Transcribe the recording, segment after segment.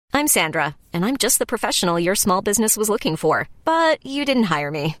I'm Sandra, and I'm just the professional your small business was looking for. But you didn't hire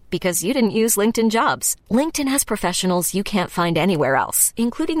me because you didn't use LinkedIn Jobs. LinkedIn has professionals you can't find anywhere else,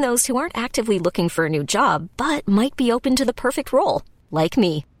 including those who aren't actively looking for a new job, but might be open to the perfect role, like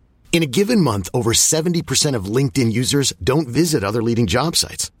me. In a given month, over 70% of LinkedIn users don't visit other leading job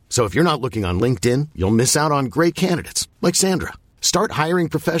sites. So if you're not looking on LinkedIn, you'll miss out on great candidates like Sandra. Start hiring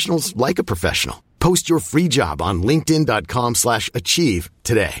professionals like a professional. Post your free job on linkedin.com/achieve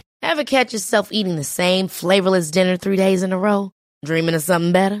today. Ever catch yourself eating the same flavorless dinner 3 days in a row? Dreaming of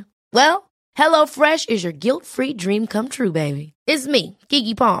something better? Well, HelloFresh is your guilt-free dream come true, baby. It's me,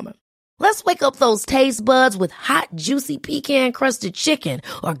 Keke Palmer. Let's wake up those taste buds with hot, juicy pecan-crusted chicken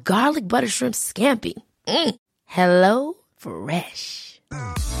or garlic butter shrimp scampi. Hello Fresh.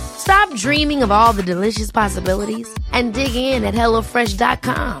 Stop dreaming of all the delicious possibilities and dig in at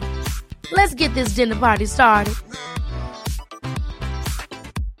HelloFresh.com. Let's get this dinner party started.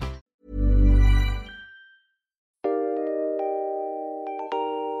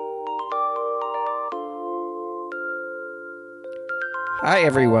 Hi,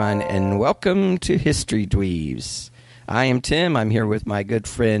 everyone, and welcome to History Dweebs. I am Tim. I'm here with my good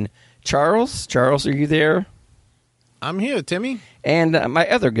friend Charles. Charles, are you there? I'm here, Timmy. And my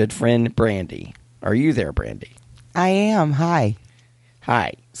other good friend, Brandy. Are you there, Brandy? I am. Hi.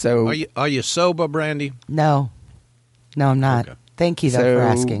 Hi. So, Are you sober, Brandy? No, I'm not. Okay. Thank you, though, for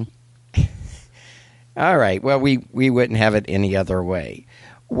asking. All right. Well, we wouldn't have it any other way.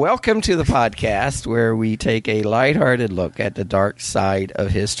 Welcome to the podcast where we take a lighthearted look at the dark side of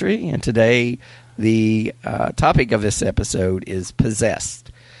history. And today, the topic of this episode is Possessed,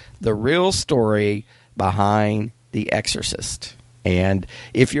 the real story behind The Exorcist. And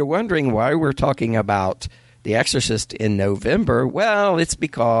if you're wondering why we're talking about The Exorcist in November, well, it's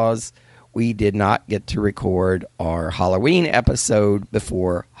because we did not get to record our Halloween episode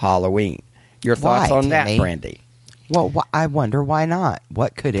before Halloween. Your thoughts on that, Brandy? Well, I wonder why not.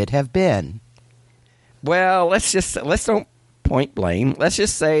 What could it have been? Well, let's don't point blame. Let's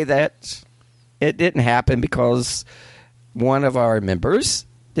just say that it didn't happen because one of our members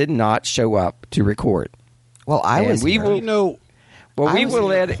did not show up to record. Well, Pointing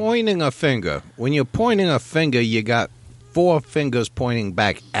a finger. When you're pointing a finger, you got four fingers pointing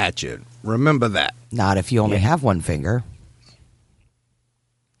back at you. Remember that. Not if you only have one finger.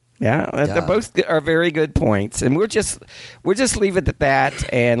 Yeah, they both are very good points, and we'll just leave it at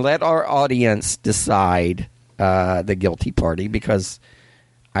that and let our audience decide the guilty party, because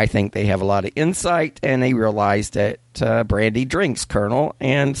I think they have a lot of insight and they realize that Brandy drinks, Colonel,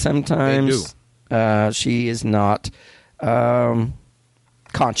 and sometimes she is not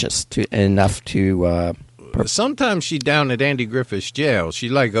conscious enough to. Sometimes she's down at Andy Griffith's jail. She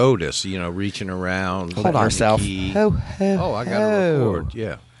like Otis, reaching around. Hold on herself. I got a report.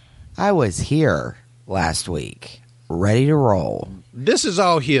 Yeah. I was here last week, ready to roll. This is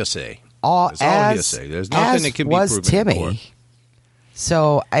all hearsay. It's all hearsay. There's nothing that can be proven. Timmy. In court.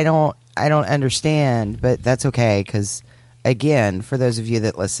 So I don't understand, but that's okay, because again, for those of you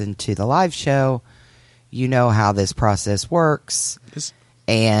that listen to the live show, you know how this process works,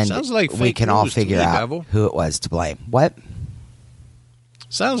 and sounds like we can all figure out Devil. who it was to blame. What?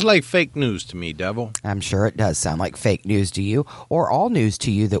 Sounds like fake news to me, Devil. I'm sure it does sound like fake news to you, or all news to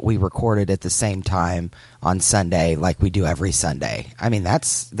you that we recorded at the same time on Sunday like we do every Sunday. I mean, that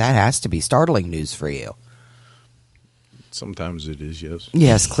has to be startling news for you. Sometimes it is, yes.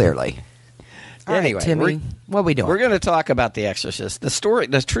 Yes, clearly. Anyway, right, Timmy, what are we doing? We're going to talk about The Exorcist.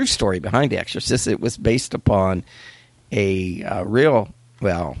 The true story behind The Exorcist. It was based upon a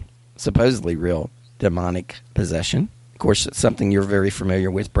supposedly real demonic possession. Of course, it's something you're very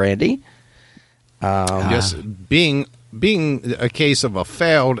familiar with, Brandy. Yes, being a case of a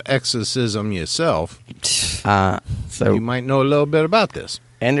failed exorcism yourself, so you might know a little bit about this.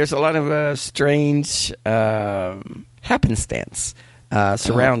 And there's a lot of strange happenstance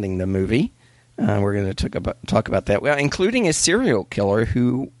surrounding the movie. We're going to talk about that, well, including a serial killer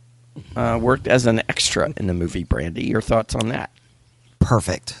who worked as an extra in the movie. Brandy, your thoughts on that?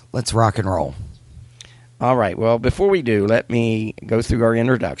 Perfect. Let's rock and roll. All right. Well, before we do, let me go through our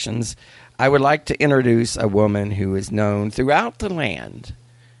introductions. I would like to introduce a woman who is known throughout the land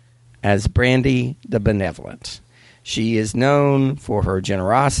as Brandy the Benevolent. She is known for her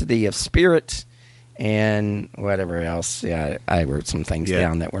generosity of spirit and whatever else. Yeah, I wrote some things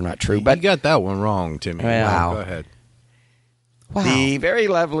down that were not true. But you got that one wrong, Timmy. Well, go ahead. Wow. The very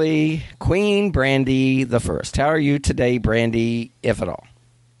lovely Queen Brandy the First. How are you today, Brandy, if at all?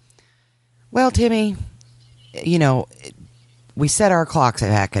 Well, Timmy, we set our clocks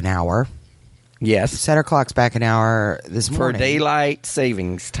back an hour, Yes. Set our clocks back an hour this For morning. daylight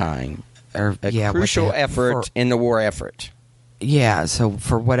savings time. Or, A crucial effort in the war effort. Yeah, so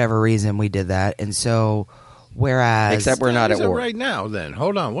for whatever reason we did that. And so, whereas... Except we're not at war. Right now, then.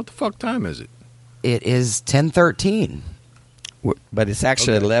 Hold on. What the fuck time is it? It is 10:13. But it's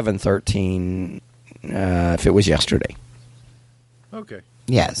actually 11:13 if it was yesterday. Okay.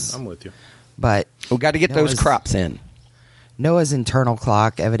 Yes. I'm with you. But We've got to get those Noah's- crops in. Noah's internal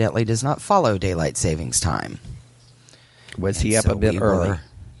clock evidently does not follow daylight savings time. Was he And up a bit early?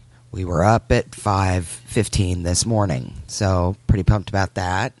 We were up at 5:15 this morning, so pretty pumped about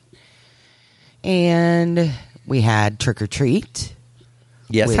that. And we had trick or treat.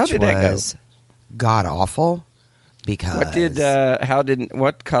 Yes. which How did that go? was god awful because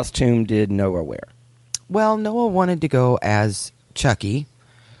What costume did Noah wear? well, Noah wanted to go as Chucky.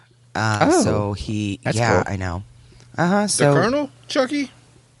 So he that's yeah, cool. I know. The So Colonel? Chucky?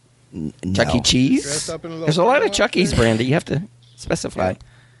 Chuck E. Cheese? Dressed up in a little There's a lot of colonel Chucky's, outfit? Brandy. You have to specify.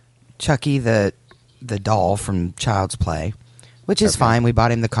 Chucky the doll from Child's Play, which is fine. We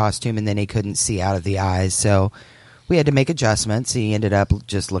bought him the costume and then he couldn't see out of the eyes, so we had to make adjustments. He ended up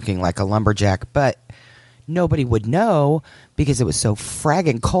just looking like a lumberjack, but nobody would know because it was so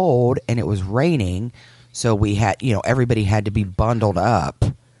fragging cold and it was raining, so we had, everybody had to be bundled up.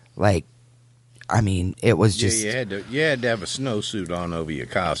 Like, I mean, it was just you had to have a snowsuit on over your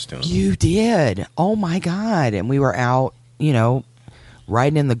costume. You did. Oh my God. And we were out,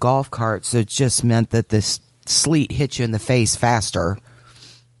 riding in the golf cart, so it just meant that this sleet hit you in the face faster.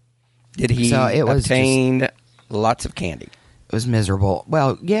 Did he So it was obtain lots of candy? It was miserable.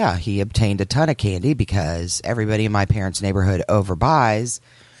 Well, yeah, he obtained a ton of candy because everybody in my parents' neighborhood overbuys.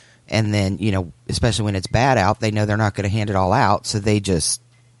 And then, especially when it's bad out, they know they're not going to hand it all out, so they just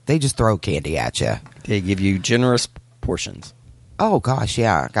throw candy at you. They give you generous portions. Oh gosh,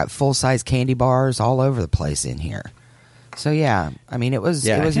 yeah, got full-size candy bars all over the place in here. So yeah, I mean it was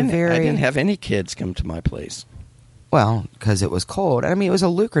I a didn't very have any kids come to my place. well because it was cold. I mean it was a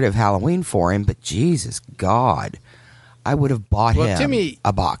lucrative Halloween for him, but Jesus God, I would have bought him Timmy,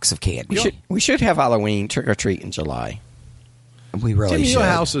 a box of candy. We should have Halloween trick or treat in July. We really Timmy, should. your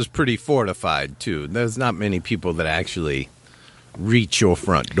house is pretty fortified, too. There's not many people that actually reach your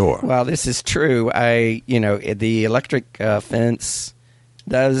front door. Well, this is true. The electric fence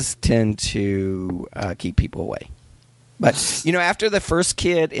does tend to keep people away. But, after the first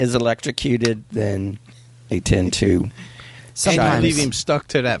kid is electrocuted, then they tend to... And Sometimes you leave him stuck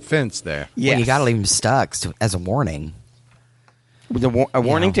to that fence there. well, you got to leave him stuck as a warning. A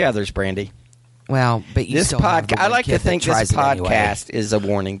warning to others, Brandy. Well, but you This still have the podcast, I one like kid to that think this tries it anyway. podcast is a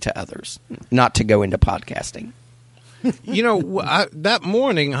warning to others, not to go into podcasting. That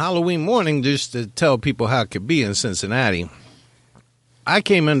morning, Halloween morning, just to tell people how it could be in Cincinnati, I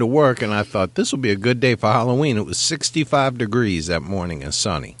came into work and I thought this will be a good day for Halloween. It was 65 degrees that morning and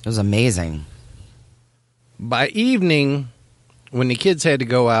sunny. It was amazing. By evening, when the kids had to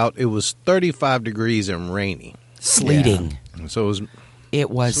go out, it was 35 degrees and rainy. Sleeting. So It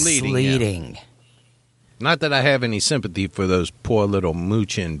was Sleeting, sleeting. not that I have any sympathy for those poor little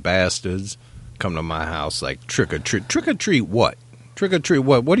mooching bastards come to my house like trick or treat. Trick or treat what? Trick or treat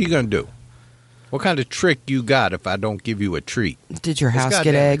what? What are you going to do? What kind of trick you got if I don't give you a treat? Did your It's house get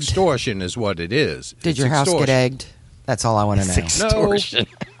goddamn egged? Extortion is what it is. Did It's your house get extortion. egged? That's all I want to know. Extortion.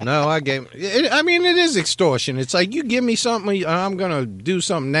 No, I gave. It is extortion. It's like you give me something, I'm going to do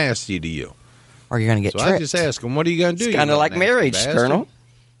something nasty to you. Or you're going to get So tricked. I just ask them, what are you going to do? It's you kind of little like nasty marriage, bastard? Colonel.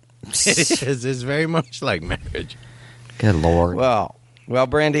 It is. It's very much like marriage. Good Lord. Well,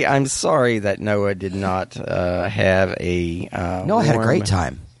 Brandy, I'm sorry that Noah did not have a. Noah had a warm- great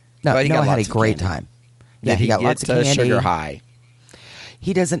time. No, But he got Noah had a lots of great candy. time. Did Yeah, he got get lots of candy. sugar high?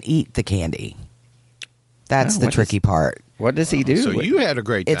 He doesn't eat the candy. That's Oh, the what tricky part. What does he do? So you had a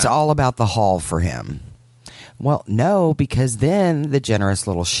great time. It's all about the haul for him. Well, no, because then the generous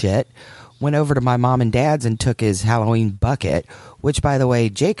little shit went over to my mom and dad's and took his Halloween bucket, which, by the way,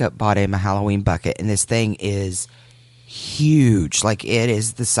 Jacob bought him a Halloween bucket, and this thing is huge. Like, it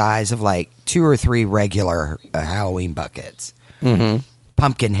is the size of, like, 2 or 3 regular Halloween buckets. Mm-hmm.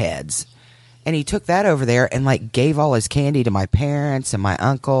 Pumpkin heads. And he took that over there and, like, gave all his candy to my parents and my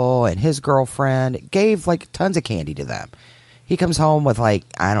uncle and his girlfriend. Gave, like, tons of candy to them. He comes home with, like,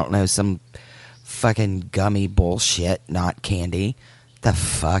 I don't know, some fucking gummy bullshit, not candy. The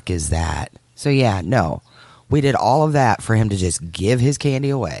fuck is that? So, yeah, no. We did all of that for him to just give his candy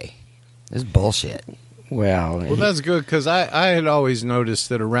away. It was bullshit. Well, that's good because I had always noticed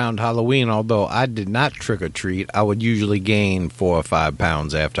that around Halloween, although I did not trick or treat, I would usually gain 4 or 5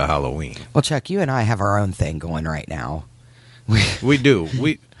 pounds after Halloween. Well, Chuck, you and I have our own thing going right now. We do.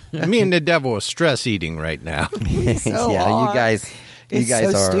 Me and the devil are stress eating right now. So yeah, odd. you guys It's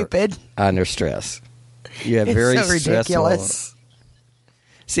are so stupid. under stress. You have It's very so stressful. ridiculous.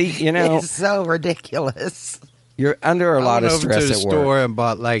 See, It's so ridiculous. you're under a lot I of went over stress to the at store work. and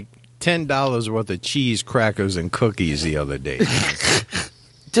bought like $10 worth of cheese, crackers, and cookies the other day.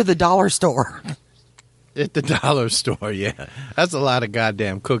 To the dollar store. At the dollar store, yeah. That's a lot of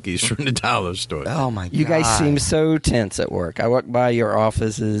goddamn cookies from the dollar store. Oh my god. You guys seem so tense at work. I walk by your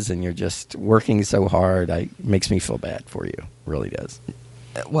offices and you're just working so hard. It makes me feel bad for you. It really does.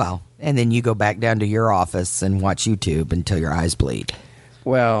 Well, and then you go back down to your office and watch YouTube until your eyes bleed.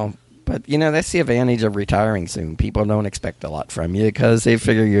 Well, but that's the advantage of retiring soon. People don't expect a lot from you because they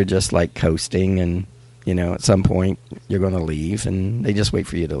figure you're just like coasting and, at some point you're going to leave and they just wait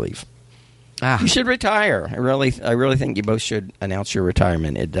for you to leave. You should retire. I really think you both should announce your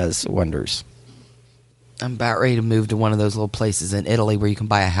retirement. It does wonders. I'm about ready to move to one of those little places in Italy where you can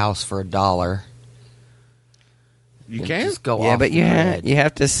buy a house for $1. You can? Just go Yeah, off but the you grid.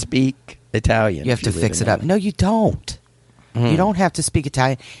 have to speak Italian. You have if to live fix in it up. Italy. No, you don't. You don't have to speak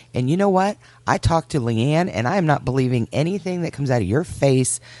Italian. And you know what? I talked to Leanne, and I am not believing anything that comes out of your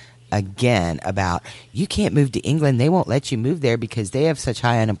face again about you can't move to England. They won't let you move there because they have such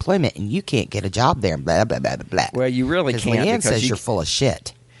high unemployment, and you can't get a job there. Blah blah blah blah blah. Well, you really 'Cause can't Leanne because says you- you're full of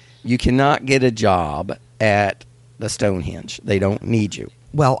shit. You cannot get a job at the Stonehenge. They don't need you.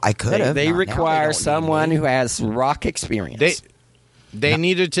 Well, I could have. They Not now. require don't need someone me. who has rock experience. They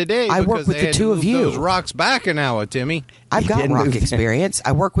need it today. I work because with they the had to two of move you. Those rocks back an hour, Timmy. I've You got didn't rock move there. experience.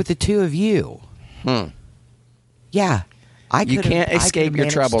 I work with the two of you. Yeah. You can't escape your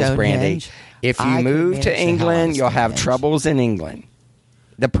troubles, Brandy. If you move to England, you'll have troubles in England.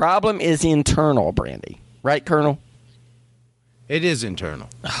 The problem is internal, Brandy. Right, Colonel? It is internal.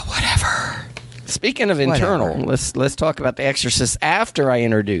 Whatever. Speaking of internal, let's talk about The Exorcist after I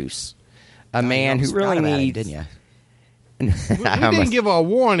introduce a man who really needs. didn't you? We didn't give a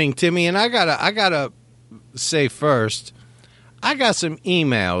warning, Timmy, and I gotta say first, I got some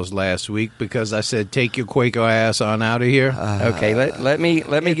emails last week because I said take your Quaker ass on out of here. Okay, let me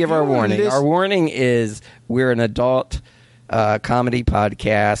give our you're warning. lis- Our warning is we're an adult comedy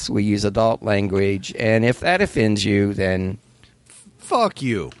podcast. We use adult language, and if that offends you, then Fuck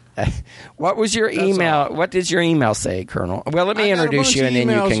you. what was your email? all. What does your email say, Colonel? Well, let me I got a introduce bunch you, of and then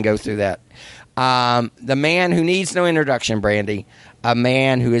you emails. can go through that. The man who needs no introduction, Brandy. A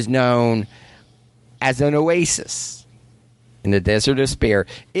man who is known as an oasis in the desert of despair.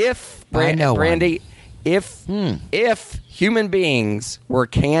 If I know Brandy, if human beings were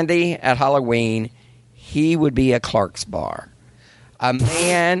candy at Halloween, he would be a Clark's bar. A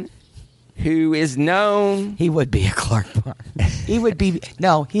man who is known. He would be a Clark Bar. He would be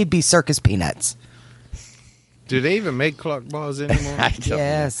he'd be Circus Peanuts. Do they even make Clark bars anymore? I don't know.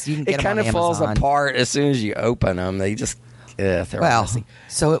 Yes, you can get It them kind on of falls Amazon. apart as soon as you open them. They just they're Well, messy.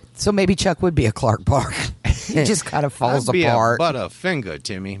 so maybe Chuck would be a Clark Bar. He just kind of falls I'd be apart. a Butterfinger,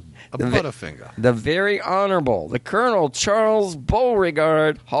 Timmy. A Butterfinger. The very honorable, the Colonel Charles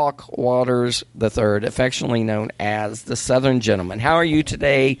Beauregard Hawk Waters III, affectionately known as the Southern Gentleman. How are you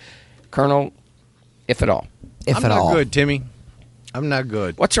today, Colonel, if at all? if I'm at not all. good, Timmy. I'm not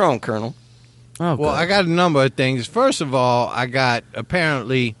good. What's wrong, Colonel? Oh, Well, good. I got a number of things. First of all, I got the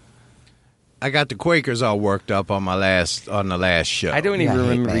Quakers all worked up on the last show. I don't even Yeah, I hate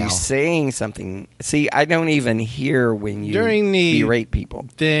remember you mail. saying something. See, I don't even hear when you During the- berate people.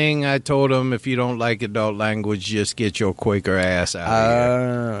 thing. I told them if you don't like adult language, just get your Quaker ass out of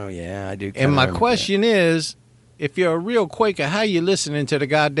here. Oh, yeah, I do. And kinda my remember question is, if you're a real Quaker, how you listening to the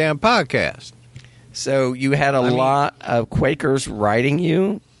goddamn podcast? that. So you had a lot of Quakers writing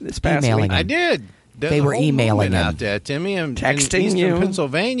you this past Emailing week? him. I did. There's They a were whole emailing movement him. out there, Timmy, and Texting in Eastern you?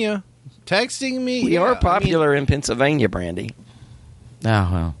 Pennsylvania, texting me. We Yeah, are I popular in Pennsylvania, Brandy. Oh,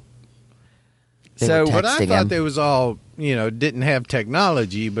 well. They So- were But I texting thought him. they was all, didn't have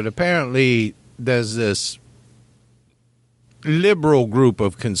technology, but apparently there's this liberal group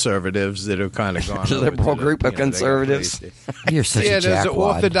of conservatives that have kind of gone over Liberal to the- group of they got conservatives. placed You're such yeah, a there's the jackwad.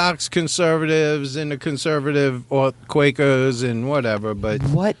 Orthodox conservatives and the conservative or Quakers and whatever, but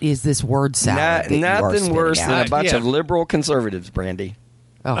What is this word salad? that you are Nothing spitting worse out? than a bunch Yeah. of liberal conservatives, Brandy.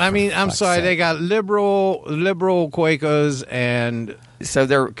 Oh, I for mean, I'm fuck's sorry, sake. they got liberal Quakers and So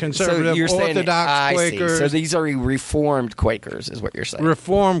they're Conservative so you're saying, Orthodox I see. Quakers. So these are reformed Quakers, is what you're saying.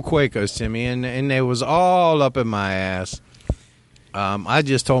 Reform Quakers, Timmy, and they was all up in my ass. I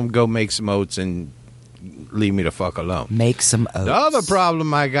just told them go make some oats and leave me the fuck alone. Make some oats. The other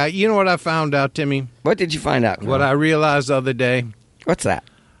problem I got, you know what I found out, Timmy? What did you find out? What I realized the other day? What's that?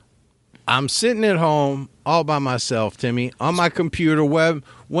 I'm sitting at home all by myself, Timmy, on my computer,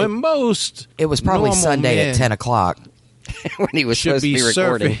 When most It was probably normal Sunday men at 10 o'clock. when he was should supposed to be be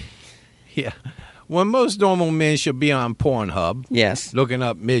recording. surfing. Yeah. When most normal men should be on Pornhub. Yes. Looking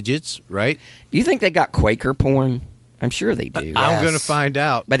up midgets, right? Do you think they got Quaker porn? I'm sure they do. I'm going to find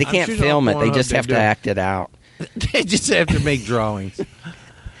out. But they I'm can't sure film on it. They Pornhub just have to do. act it out. They just have to make drawings.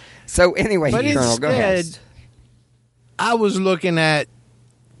 So anyway, But Colonel, go ahead. instead, I was looking at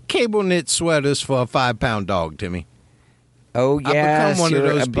cable knit sweaters for a 5-pound dog, Timmy. Oh, become yes. one of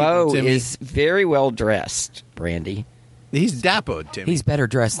those Bo people, Timmy. is very well dressed, Brandy. He's dapper, Timmy. He's better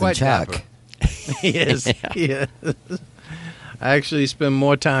dressed Quite than Chuck. dapper. He is. Yeah. I actually spend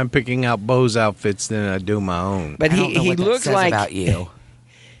more time picking out Bo's outfits than I do my own. But I don't know he what that looked says like about you.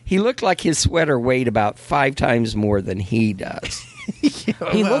 he looked like his sweater weighed about 5 times more than he does.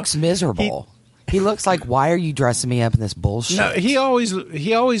 He looks miserable. He looks like, why are you dressing me up in this bullshit? No, he always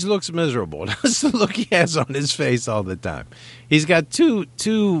looks miserable. That's the look he has on his face all the time. He's got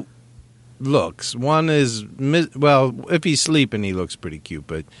two looks. One is well, if he's sleeping, he looks pretty cute,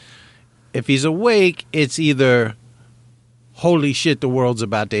 but if he's awake, it's either holy shit, the world's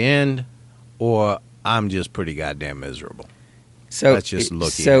about to end, or I'm just pretty goddamn miserable. So That's just the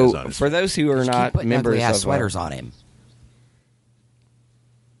look he has on his for those who are Just keep not putting members ugly-ass of sweaters on him.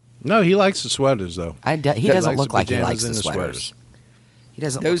 No, he likes the sweaters though. He He doesn't likes look the like he pajamas likes and the the sweaters. sweaters. He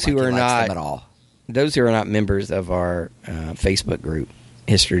doesn't Those look who like are he likes not- them at all. those who are not members of our Facebook group,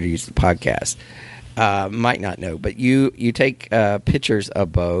 History to Use the Podcast, might not know, but you take pictures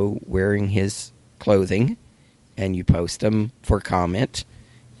of Bo wearing his clothing, and you post them for comment,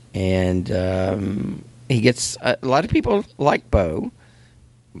 and he gets a lot of people like Bo,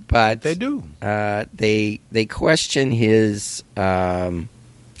 but They do. They question his.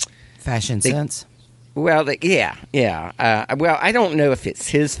 Fashion sense. Well, yeah. Well, I don't know if it's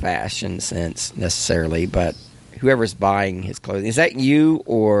his fashion sense necessarily, but whoever's buying his clothing, is that you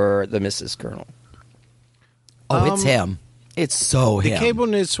or the Mrs. Colonel? Oh, it's him. It's so The him. cable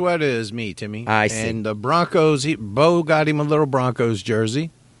knit sweater is me, Timmy. I see. And the Broncos, Bo got him a little Broncos jersey,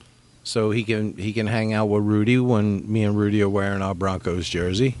 so he can hang out with Rudy when me and Rudy are wearing our Broncos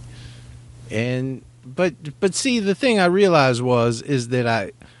jersey. And but see, the thing I realized is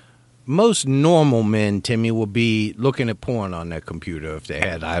that most normal men, Timmy, would be looking at porn on their computer if they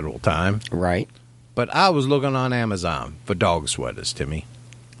had idle time. Right. But I was looking on Amazon for dog sweaters, Timmy.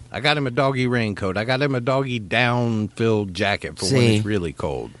 I got him a doggy raincoat. I got him a doggy down-filled jacket for when it's really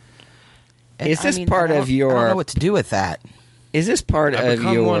cold. And, Is this I part don't- of your- I don't know what to do with that. Is this part I've of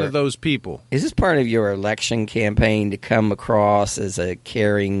become your? one of those people. Is this part of your election campaign to come across as a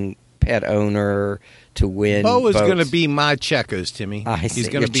caring pet owner to win? Bo is votes? going to be my checkers, Timmy. I see. He's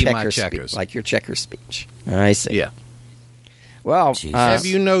going Your to be my checker checkers. like your checker speech. I see. Yeah. Well, Jesus. Have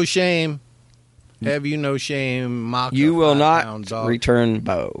you no shame? Have you no shame? Mock you a will 5-pound not dog. return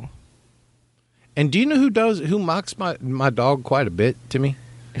Bo. And do you know who mocks my dog quite a bit, Timmy?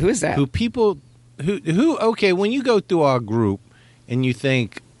 Who is that? Who people who okay, when you go through our group and you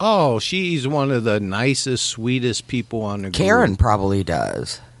think, "Oh, she's one of the nicest, sweetest people on the group." Karen probably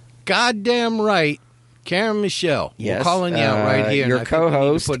does. Goddamn right. Karen Michelle. Yes, We're calling you out right here. and Your I think we need to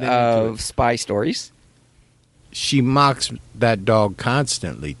co-host put it into of it. Spy Stories. She mocks that dog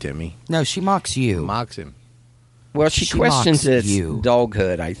constantly, Timmy. No, she mocks you. Mocks him. Well, she questions mocks its you.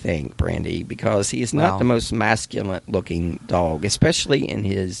 doghood, I think, Brandy, because he is not Well. the most masculine-looking dog, especially in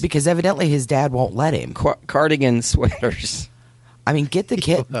his Because evidently his dad won't let him. cardigan sweaters. I mean, get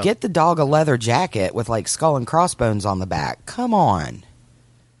the dog a leather jacket with like skull and crossbones on the back. Come on.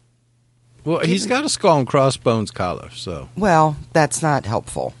 Well, he's got a skull and crossbones collar, so Well, that's not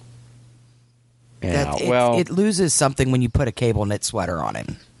helpful. Yeah, It loses something when you put a cable knit sweater on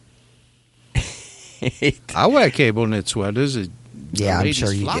him. I wear cable knit sweaters. Yeah, I'm Ladies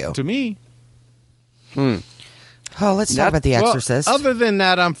sure you flock do. To me. Oh, let's talk about The Well, Exorcist. other than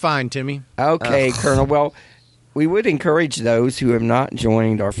that, I'm fine, Timmy. Okay, Colonel. Well, we would encourage those who have not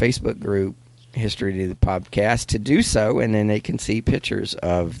joined our Facebook group, History to the Podcast, to do so, and then they can see pictures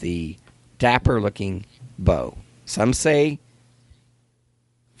of the dapper-looking Bo. Some say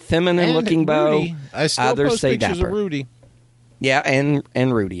feminine-looking And Bo. Rudy. I still Others post say pictures dapper. of Rudy. Yeah, and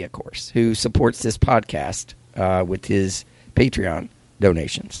Rudy, of course, who supports this podcast with his Patreon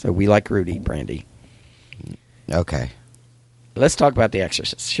donations. So we like Rudy, Brandy. Okay. Let's talk about The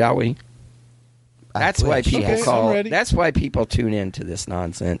Exorcist, shall we? That's why people Okay, I'm ready. That's why people tune into this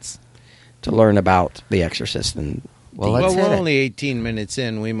nonsense to learn about The Exorcist and Well, Well, let's we're hit it. only 18 minutes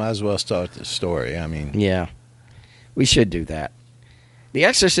in. We might as well start the story. I mean, yeah, we should do that. The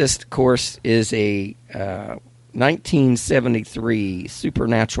Exorcist, of course, is a 1973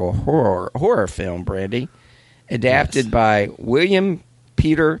 supernatural horror film, Brandy, adapted by William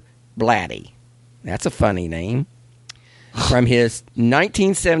Peter Blatty. That's a funny name. From his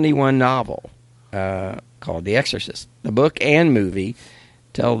 1971 novel called The Exorcist. The book and movie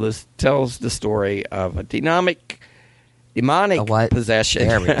tells the story of a demonic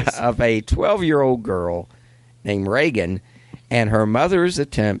possession of a 12-year-old girl named Reagan and her mother's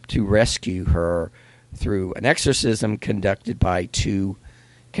attempt to rescue her through an exorcism conducted by 2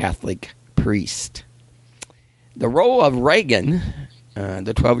 Catholic priests. The role of Reagan,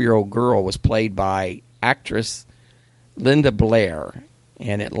 the 12-year-old girl, was played by actress Linda Blair,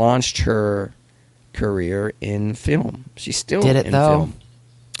 and it launched her career in film. She's still Did it in though? film.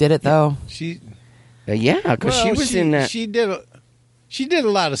 Did it though? Yeah, because she was in that. She did a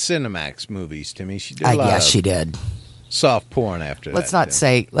lot of Cinemax movies, Timmy. She did a lot Yes, of she did. soft porn after Let's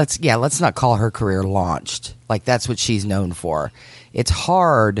that. Let's not call her career launched. Like that's what she's known for. It's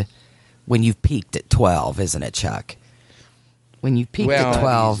hard when you've peaked at 12, isn't it, Chuck? When you've peaked at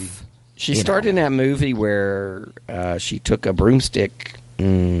 12. She started in that movie where she took a broomstick.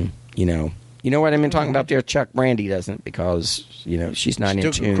 You know what I've been talking about there? Chuck. Brandy doesn't, because she's not in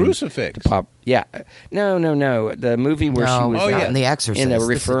took tune. a crucifix. To pop. Yeah. No. The movie where she was not in The Exorcist. in a This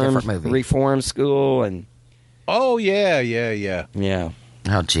is a different movie. reform school and. Oh yeah. Yeah.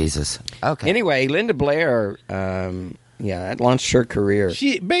 Oh Jesus. Okay. Anyway, Linda Blair, it launched her career.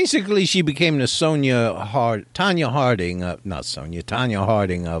 She became the Tanya Harding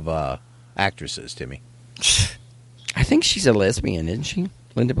of actresses, Timmy. I think she's a lesbian, isn't she,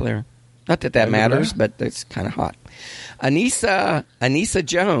 Linda Blair? Not that Linda matters, Blair? but it's kind of hot. Anissa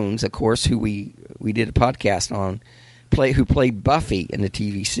Jones, of course, who we did a podcast on, who played Buffy in the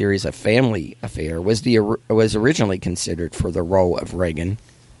TV series A Family Affair, was originally considered for the role of Reagan.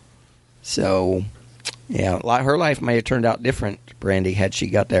 So, yeah, her life may have turned out different, Brandy, had she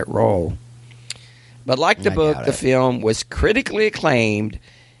got that role. But like the book, the film was critically acclaimed.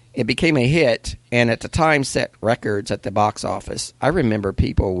 It became a hit, and at the time set records at the box office. I remember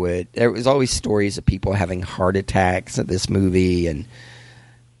there was always stories of people having heart attacks at this movie and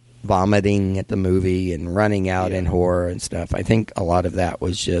vomiting at the movie and running out in horror and stuff. I think a lot of that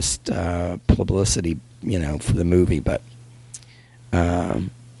was just publicity, for the movie. But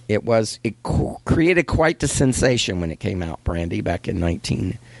it created quite the sensation when it came out, Brandy, back in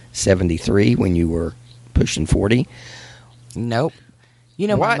 1973 when you were pushing 40. Nope.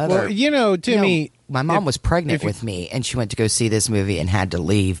 My mother. Well, Timmy, my mom was pregnant with me, and she went to go see this movie and had to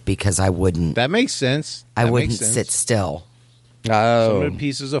leave because I wouldn't. That makes sense. I wouldn't sit still. Some of the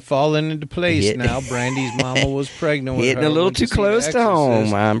pieces are falling into place now. Brandy's mama was pregnant with her. Hitting a little too close to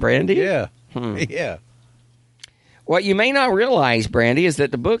home, Brandy. Yeah. Yeah. What you may not realize, Brandy, is that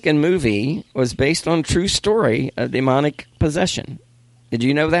the book and movie was based on a true story of demonic possession. Did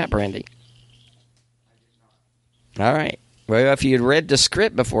you know that, Brandy? All right. Well, if you had read the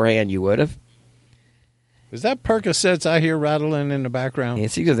script beforehand, you would have. Is that Percocets I hear rattling in the background?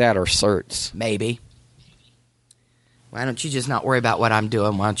 It's either that or certs. Maybe. Why don't you just not worry about what I'm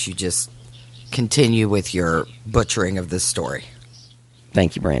doing? Why don't you just continue with your butchering of this story?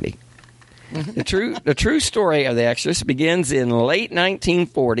 Thank you, Brandy. The true story of The Exorcist begins in late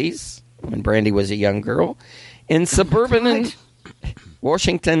 1940s, when Brandy was a young girl, in suburban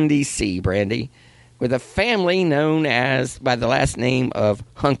Washington, D.C., Brandy, with a family known by the last name of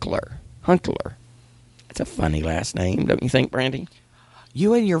Hunkler. Hunkler. That's a funny last name, don't you think, Brandy?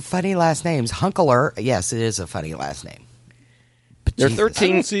 You and your funny last names. Hunkler. Yes, it is a funny last name. There are Jesus. 13.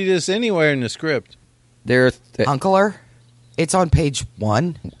 I don't see this anywhere in the script. Hunkler? It's on page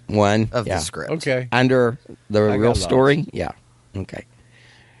 1 of the script. Okay. Under the I real got story? lost. Yeah. Okay.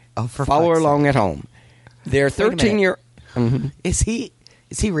 Oh, for Follow fuck's along sake. at home. They're 13-year... Is he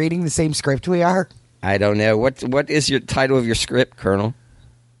reading the same script we are? I don't know. What is your title of your script, Colonel?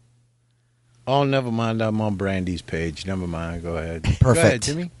 Oh, never mind. I'm on Brandy's page. Never mind. Go ahead. Perfect. Go ahead,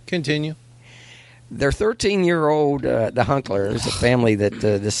 Timmy. Continue. Their 13-year-old, the Hunklers, a family that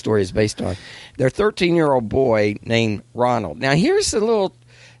this story is based on, their 13-year-old boy named Ronald. Now, here's a little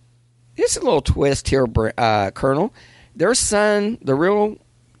twist here, Colonel. Their son, the real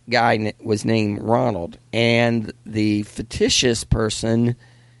guy, was named Ronald, and the fictitious person,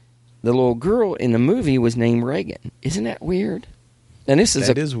 the little girl in the movie, was named Reagan. Isn't that weird? And this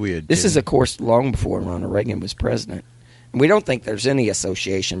is weird. This is, Timmy. of course, long before Ronald Reagan was president. We don't think there's any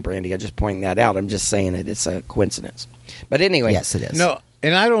association, Brandy. I'm just pointing that out. I'm just saying that it's a coincidence. But anyway. Yes, it is. No,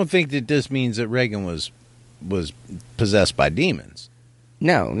 and I don't think that this means that Reagan was possessed by demons.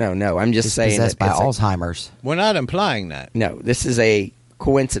 No. I'm just He's saying possessed by it's Alzheimer's. We're not implying that. No, this is a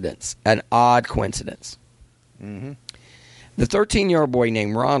coincidence, an odd coincidence. Mm-hmm. The 13-year-old boy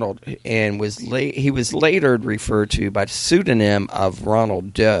named Ronald, and he was later referred to by the pseudonym of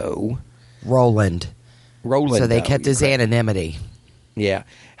Ronald Doe. Roland. So they Doe, kept his anonymity. Yeah.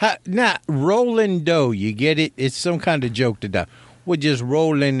 Now, Roland Doe, you get it? It's some kind of joke to Doe. We're just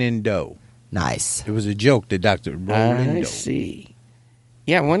rolling in dough. Nice. It was a joke to Dr. Roland Doe. I see.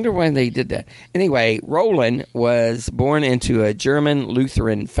 Yeah, I wonder why they did that. Anyway, Roland was born into a German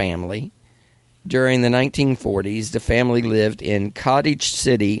Lutheran family. During the 1940s, the family lived in Cottage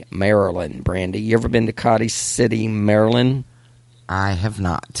City, Maryland. Brandy, you ever been to Cottage City, Maryland? I have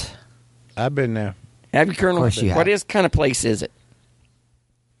not. I've been there. Have you, Colonel? Of course you have. What kind of place is it?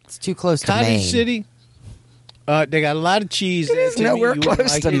 It's too close to Maine. Cottage City? They got a lot of cheese. It is nowhere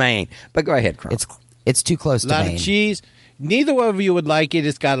close to it. Maine. But go ahead, Colonel. It's too close A to lot Maine. of cheese. Neither one of you would like it.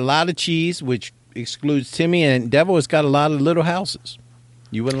 It's got a lot of cheese, which excludes Timmy, and Devil, it's got a lot of little houses.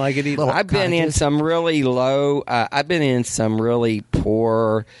 You wouldn't like it either. Little I've been in cottages. some really low. I've been in some really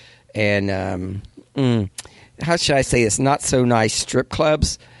poor and how should I say this? Not so nice strip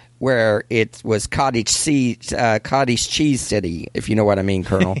clubs where it was cottage cheese city. If you know what I mean,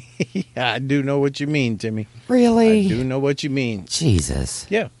 Colonel. Yeah, I do know what you mean, Timmy. Really? I do know what you mean. Jesus.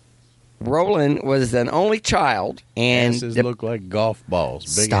 Yeah. Roland was an only child, and Asses look like golf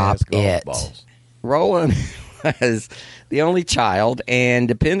balls. Big Stop ass golf it. balls. Roland was the only child and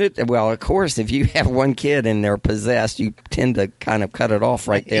dependent. Well, of course, if you have one kid and they're possessed, you tend to kind of cut it off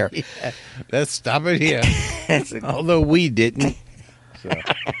right there. Yeah. Let's stop it here. Although we didn't. So.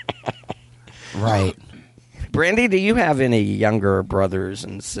 Right. Brandy, do you have any younger brothers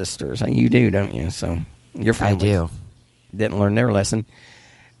and sisters? You do, don't you? So your family I do. didn't learn their lesson.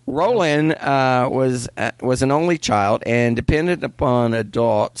 Roland was an only child and depended upon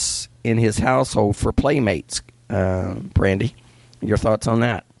adults in his household for playmates. Brandy, your thoughts on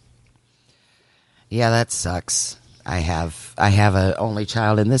that? Yeah, that sucks. I have a only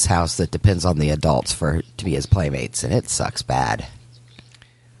child in this house that depends on the adults to be his playmates, and it sucks bad.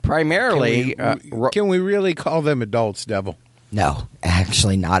 Primarily, Can we really call them adults, Devil? No,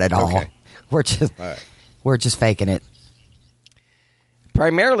 actually, not at all. Okay. We're just faking it.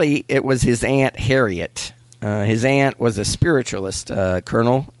 primarily it was his Aunt Harriet. His aunt was a spiritualist,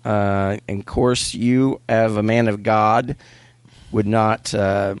 Colonel. And of course, you, as a man of God, would not.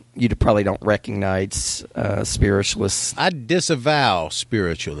 You probably don't recognize spiritualists. I disavow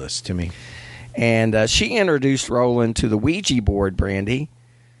spiritualists, Timmy. And she introduced Roland to the Ouija board, Brandy,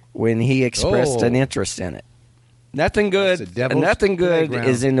 when he expressed an interest in it. Nothing good. That's a devil's Nothing good playground.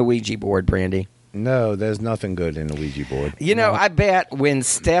 is in the Ouija board, Brandy. No, there's nothing good in the Ouija board. You know, I bet when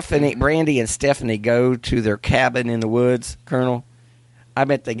Brandy and Stephanie go to their cabin in the woods, Colonel, I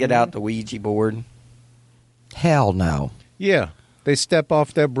bet they get out the Ouija board. Hell no. Yeah, they step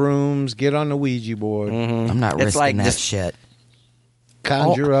off their brooms, get on the Ouija board, I'm not It's risking like that just- shit.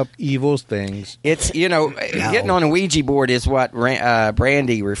 conjure up evil things. It's, getting on a Ouija board is what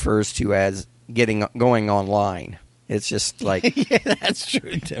Brandy refers to as going online. It's just like, Yeah, that's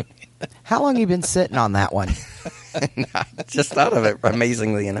true, Timmy. How long you been sitting on that one? I just thought of it,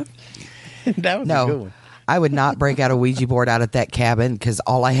 amazingly enough. That was a good No, one. I would not break out a Ouija board out at that cabin because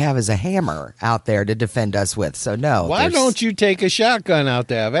all I have is a hammer out there to defend us with. So no. Why don't you take a shotgun out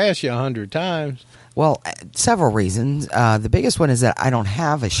there? I've asked you 100 times. Well, several reasons. The biggest one is that I don't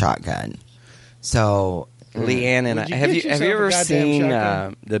have a shotgun. So Leanne and I, Would you have get you yourself a ever goddamn seen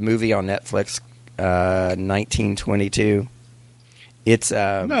shotgun? the movie on Netflix, 1922? It's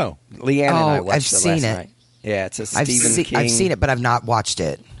No. Leanne and I Oh, watched I've it seen last it. night. Yeah, it's a Stephen King. I've seen it, but I've not watched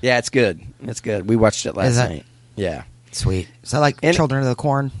it. Yeah, it's good. It's good. We watched it last Is it? night. Yeah, Sweet. Is that like And- Children of the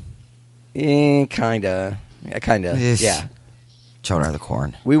Corn? kinda. Yes. Yeah, Children of the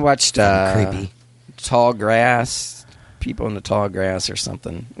Corn. we watched Creepy. Tall Grass. People in the Tall Grass or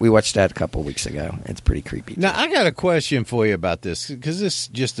something. We watched that a couple weeks ago. It's pretty creepy. Now, I got a question for you about this, because this is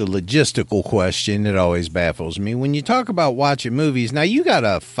just a logistical question that always baffles me. When you talk about watching movies, now you got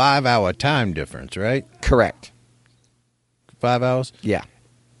a 5-hour time difference, right? Correct. 5 hours? Yeah.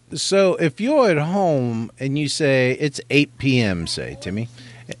 So if you're at home and you say it's 8 p.m., say, Timmy,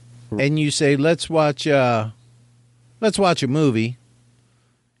 and you say, let's watch a movie,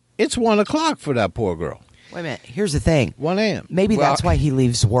 it's 1 o'clock for that poor girl. Wait a minute. Here's the thing. 1 a.m. Maybe Well- that's why he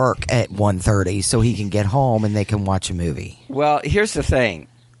leaves work at 1:30 so he can get home and they can watch a movie. Well, here's the thing.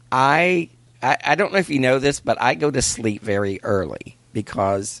 I don't know if you know this, but I go to sleep very early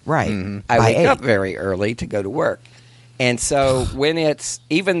because Right. I By wake 8. up very early to go to work. And so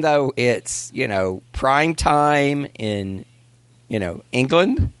even though it's, prime time in,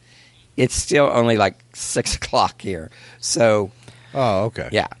 England, it's still only like 6 o'clock here. So Oh, okay.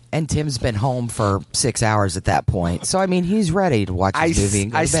 Yeah. And Tim's been home for 6 hours at that point. So, I mean, he's ready to watch his movie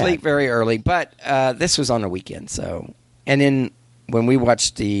and go I to bed. sleep very early, but this was on the weekend. So, and then when we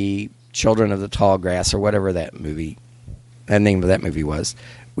watched the Children of the Tall Grass or whatever that name of that movie was,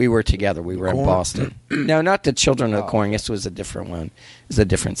 we were together. We were in Boston. No, not the Children of the Corn. This was a different one. It was a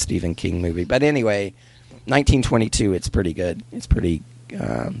different Stephen King movie. But anyway, 1922. It's pretty good. It's pretty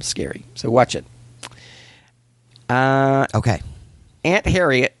scary. So watch it. Okay. Aunt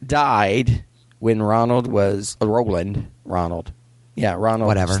Harriet died when Ronald Whatever.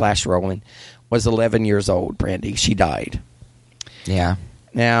 / Roland was 11 years old, Brandy. She died. Yeah.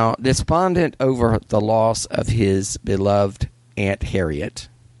 Now, despondent over the loss of his beloved Aunt Harriet,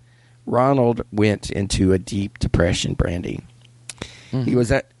 Ronald went into a deep depression, Brandy.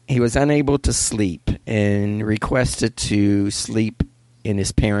 Mm-hmm. He was unable to sleep and requested to sleep in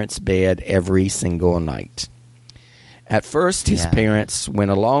his parents' bed every single night. At first, his parents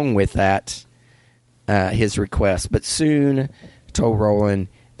went along with that, his request, but soon told Roland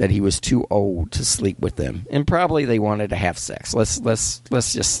that he was too old to sleep with them, and probably they wanted to have sex. Let's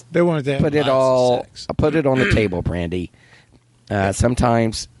just They wanted to have put it lots of all sex. put it on the table, Brandy.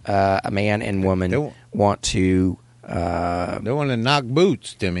 Sometimes a man and woman want to They want to knock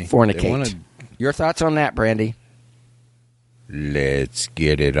boots, Timmy. fornicate. They wanna- Your thoughts on that, Brandy? Let's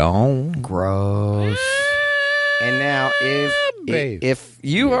get it on. Gross. And now, babe. if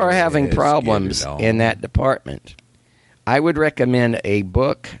you are having Let's problems get it on. in that department, I would recommend a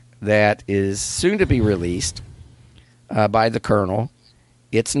book that is soon to be released by the Colonel.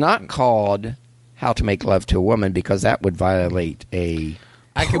 It's not called How to Make Love to a Woman because that would violate a.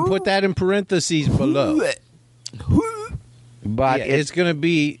 I can put that in parentheses below. But Yeah, it's going to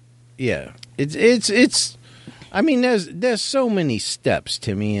be. Yeah, it's. I mean, there's so many steps,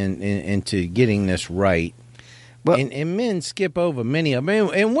 Timmy, into getting this right. Well- and men skip over many of them.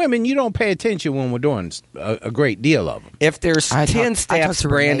 And women, you don't pay attention when we're doing a great deal of them. if there's 10 I talked steps, to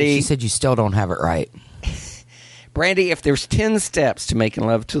Renee. Brandy, She said you still don't have it right. Brandy, if there's 10 steps to making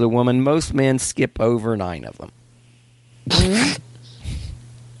love to the woman, most men skip over 9 of them.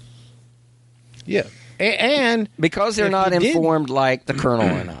 Yeah, and Because they're If not you did- informed like the Colonel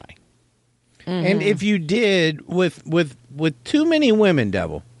and I. and if you did with too many women,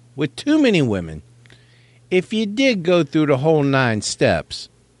 Devil, with too many women, if you did go through the whole 9 steps,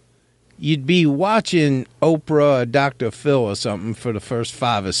 you'd be watching Oprah or Dr. Phil or something for the first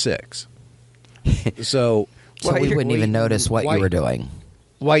 5 or 6. So So we wouldn't even notice what you were doing.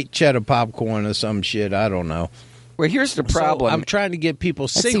 white cheddar popcorn or some shit. I don't know. Well, here's the problem. So I'm trying to get people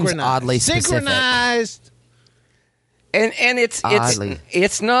seems synchronized. oddly specific. Synchronized. And Oddly.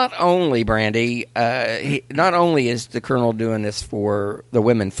 it's not only, Brandy, not only is the Colonel doing this for the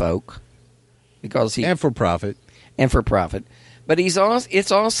women folk, because he And for profit. and for profit, but it's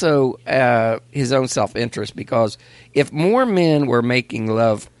also his own self-interest, because if more men were making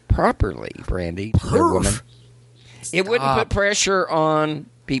love properly, Brandy, to their woman, it wouldn't put pressure on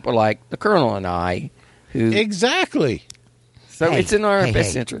people like the Colonel and I, who Exactly. so Hey, it's in our hey,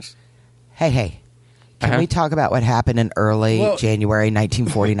 best hey. interest. Hey. Can Uh-huh. we talk about what happened in early Well- January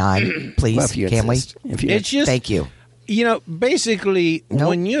 1949, please? Well, if you Can we? insist. If you It's just Thank you. You know, basically, Nope,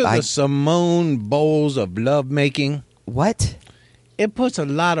 when you're I- the Simone Bowles of lovemaking, What? it puts a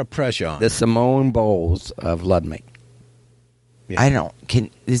lot of pressure on. the Simone Bowles of Ludwig. Yeah. I don't.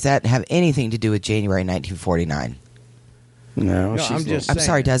 Does that have anything to do with January 1949? No, No, she's I'm just I'm saying.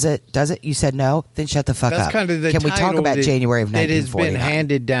 sorry. Does it? Does it? You said no. Then shut the fuck That's up. kind of the Can we talk title about that- January of that has been 1949?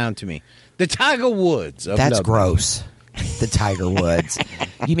 handed down to me. The Tiger Woods of That's lovemaking. gross. The Tiger Woods.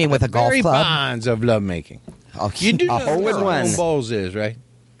 You mean with a golf Barry club? Bonds of lovemaking. Oh, You do know oh, who hole in one. Simone Bowles is, right?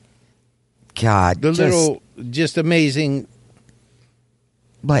 God. The just, just amazing,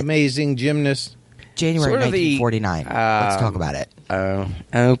 but amazing gymnast. January Sort of the, 1949. Let's talk about it.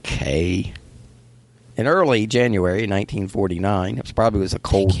 Okay. In early January 1949, it was a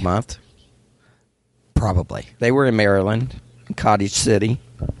cold month. Probably They were in Maryland, in Cottage City.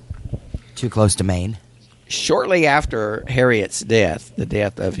 too close to Maine. Shortly after Harriet's death, the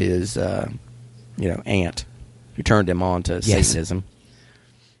death of his, aunt, who turned him on to Yes. Satanism,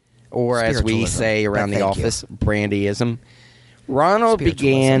 or as we Spiritualism. say around But the thank you. office, Brandyism, Ronald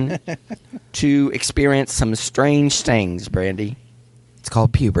began to experience some strange things, Brandy. It's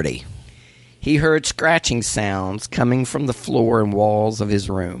called puberty. He heard scratching sounds coming from the floor and walls of his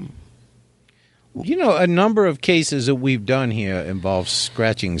room. You know, a number of cases that we've done here involve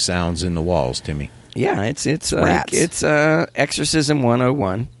scratching sounds in the walls, Timmy. Yeah, it's Rats. Exorcism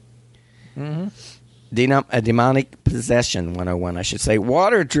 101. Mm-hmm. A demonic possession 101, I should say.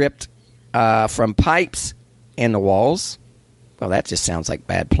 Water dripped from pipes in the walls. Well, that just sounds like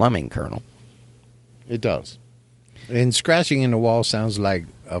bad plumbing, Colonel. It does. And scratching in the wall sounds like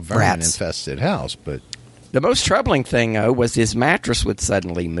a vermin-infested house, but... The most troubling thing, though, was his mattress would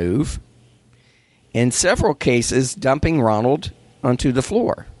suddenly move. In several cases, dumping Ronald onto the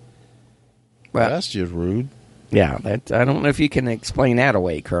floor. Well, that's just rude. Yeah, I don't know if you can explain that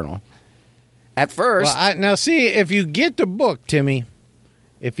away, Colonel. At first... Well, now, see, if you get the book, Timmy,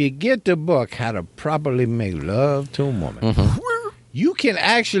 if you get the book, How to Properly Make Love to a Woman, you can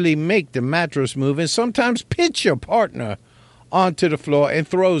actually make the mattress move and sometimes pitch your partner onto the floor in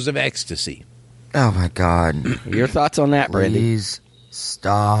throes of ecstasy. Oh, my God. Your thoughts on that, Brandy? Please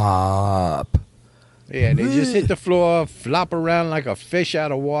stop. Yeah, they just hit the floor, flop around like a fish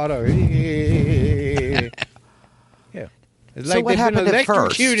out of water. Yeah. It's So like what they've been happened at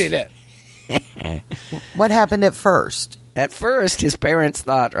first? electrocuted. What happened at first? At first, his parents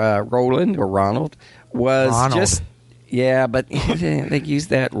thought Roland or Ronald was just... Yeah, but they used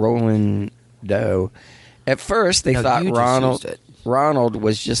that Roland Doe. At first, they thought Ronald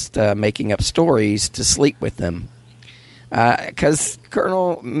was just making up stories to sleep with them. Because,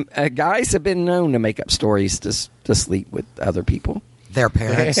 Colonel, guys have been known to make up stories to sleep with other people. Their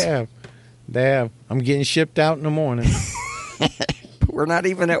parents? They have. I'm getting shipped out in the morning. We're not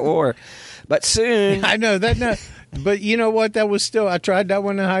even at war. But soon... I know that. No, but you know what? That was still... I tried that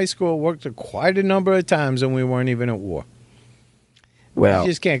one in high school. It worked quite a number of times, and we weren't even at war. Well, you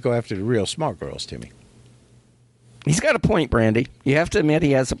just can't go after the real smart girls, Timmy. He's got a point, Brandy. You have to admit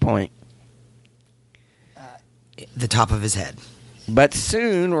he has a point. The top of his head. But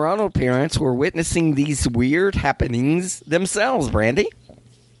soon, Ronald's parents were witnessing these weird happenings themselves, Brandy.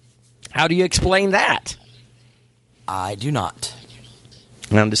 How do you explain that? I do not.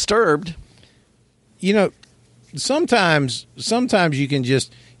 I'm disturbed. You know, sometimes you can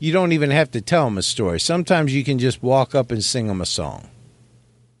just... You don't even have to tell them a story. Sometimes you can just walk up and sing them a song.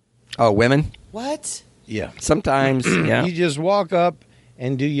 Oh, women? What? Yeah. Sometimes, yeah. You just walk up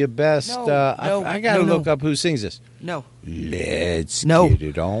and do your best. I got to look up who sings this. No. Let's get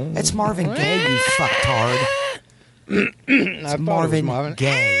it on. It's Marvin Gaye, you fucktard. It's Marvin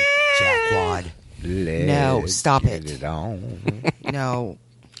Gaye, jackwad. No, stop it. No.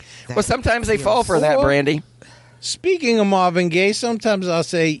 Well, sometimes they fall for that, Brandy. Speaking of Marvin Gaye, sometimes I'll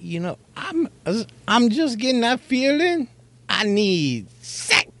say, I'm just getting that feeling. I need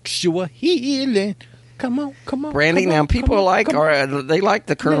sexual healing. Come on. Brandy, now people they like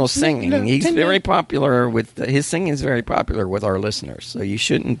the Colonel singing. He's very popular with his singing is very popular with our listeners. So you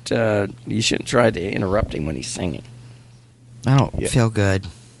shouldn't try to interrupt him when he's singing. I don't feel good.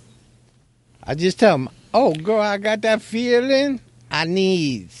 I just tell him, "Oh, girl, I got that feeling. I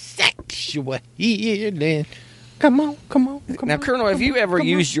need sexual healing." Come on. Now, Colonel, have you ever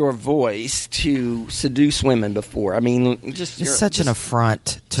used your voice to seduce women before? I mean, it's such an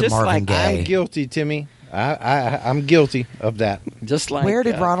affront to Marvin Gaye. I'm guilty, Timmy. I'm guilty of that. Just like where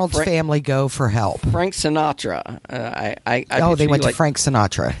did Ronald's family go for help? Frank Sinatra. They went to Frank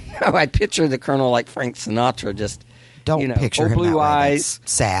Sinatra. No, I picture the Colonel like Frank Sinatra. Just picture him blue that way. eyes,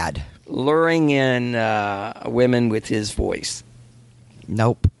 that's sad, luring in women with his voice.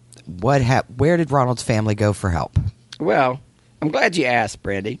 Nope. Where did Ronald's family go for help? Well, I'm glad you asked,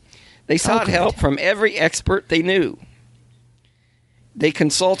 Brandy. They sought help from every expert they knew. They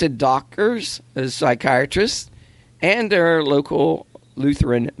consulted doctors, psychiatrists, and their local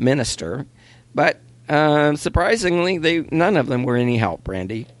Lutheran minister, but surprisingly, none of them were any help,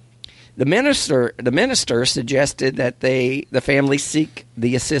 Brandy. The minister suggested that the family seek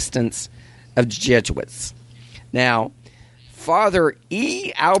the assistance of Jesuits. Now, Father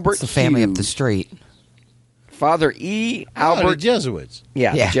E. Albert Hughes. The family up the street. Father E. Albert... the Jesuits.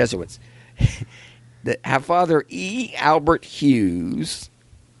 Yeah, the Jesuits. Father E. Albert Hughes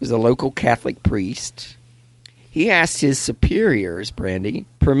was a local Catholic priest. He asked his superiors, Brandy,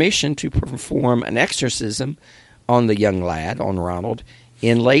 permission to perform an exorcism on the young lad, on Ronald,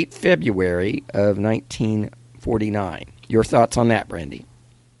 in late February of 1949. Your thoughts on that, Brandy?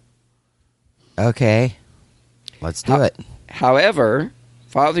 Okay. Let's do it. However,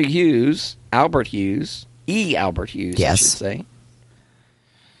 Father Hughes, Albert Hughes, E. Albert Hughes, I should say,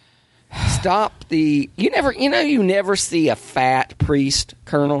 stop the... You never see a fat priest,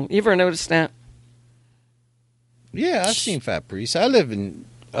 Colonel. You ever notice that? Yeah, I've seen fat priests. I live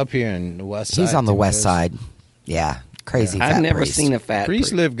up here in the west side. He's on the west side. Yeah, crazy fat priest. I've never seen a fat priest.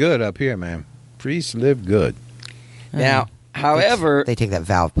 Priests live good up here, man. Priests live good. Now, however... They take that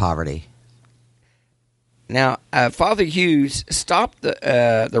vow of poverty. Now, Father Hughes stopped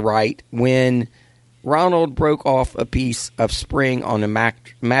the rite when Ronald broke off a piece of spring on the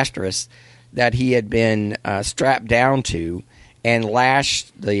mattress that he had been strapped down to, and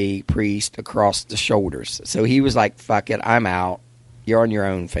lashed the priest across the shoulders. So he was like, fuck it, I'm out. You're on your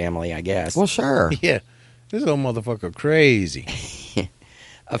own, family, I guess. Well, sure. Yeah. This little motherfucker crazy.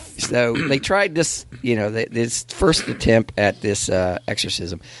 So they tried this, this first attempt at this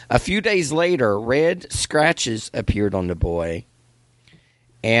exorcism. A few days later, red scratches appeared on the boy.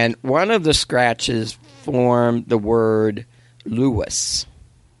 And one of the scratches formed the word Lewis,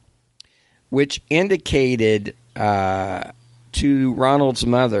 which indicated to Ronald's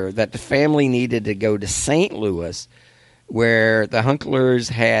mother that the family needed to go to St. Louis, where the Hunklers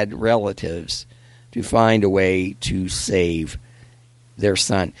had relatives, to find a way to save their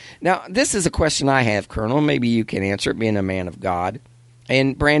son. Now, this is a question I have, Colonel. Maybe you can answer it, being a man of God.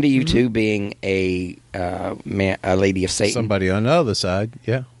 And Brandy, you too, being a lady of Satan. Somebody on the other side,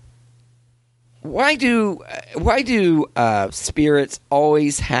 yeah. Why do spirits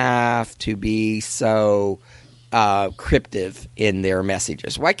always have to be so cryptic in their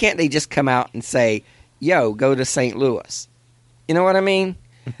messages? Why can't they just come out and say, yo, go to St. Louis? You know what I mean?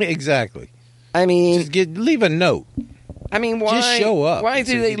 Exactly. I mean, just leave a note. I mean, why just show up? Why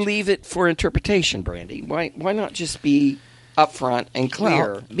do they leave it for interpretation, Brandy? Why not just be upfront and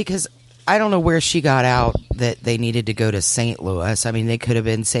clear? Well, because I don't know where she got out that they needed to go to St. Louis. I mean, they could have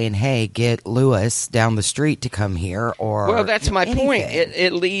been saying, "Hey, get Lewis down the street to come here," or well, that's my anything. point.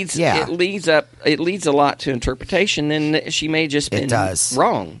 It leads a lot to interpretation, and she may just been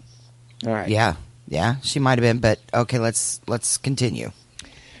wrong. All right. Yeah, she might have been, but okay, let's continue.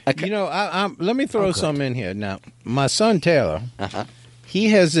 Okay. Let me throw something in here. Now, my son Taylor, he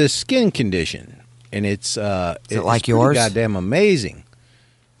has this skin condition, and it's like yours? Goddamn amazing.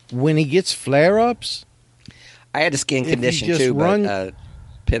 When he gets flare-ups, I had a skin condition too, but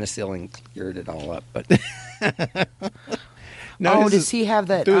penicillin cleared it all up. But does he have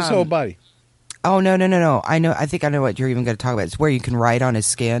that through his whole body? Oh no! I think I know what you're even going to talk about. It's where you can write on his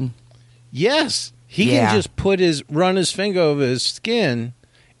skin. Yes, he can just run his finger over his skin,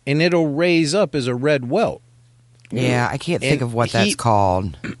 and it'll raise up as a red welt. Yeah, I can't think of what that's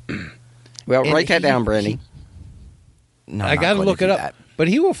called. Well, write that down, Brandy. No, I got to look it up. That. But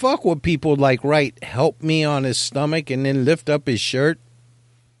he will fuck with people like write "help me" on his stomach and then lift up his shirt.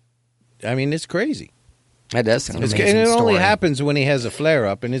 I mean, it's crazy. That does sound amazing. And it only happens when he has a flare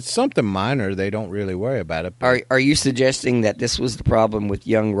up, and it's something minor. They don't really worry about it. Are you suggesting that this was the problem with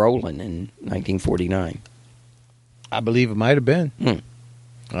young Roland in 1949? I believe it might have been.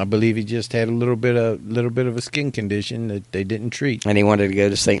 I believe he just had a little bit of a skin condition that they didn't treat, and he wanted to go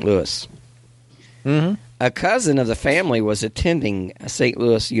to St. Louis. Mm-hmm. A cousin of the family was attending St.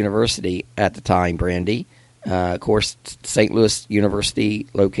 Louis University at the time, Brandy. Of course, St. Louis University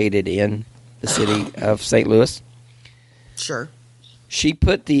located in the city of St. Louis. Sure. She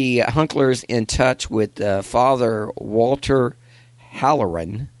put the Hunklers in touch with Father Walter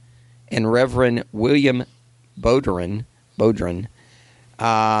Halloran and Reverend William Bodrin,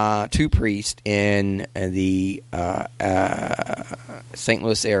 two priests in the St.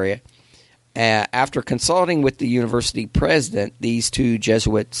 Louis area. After consulting with the university president, these two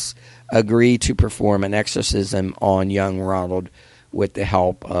Jesuits agreed to perform an exorcism on young Ronald with the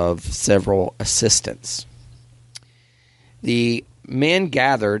help of several assistants. The men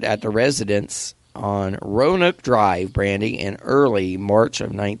gathered at the residence on Roanoke Drive, Brandy, in early March of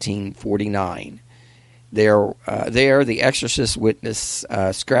 1949. There, the exorcist witnessed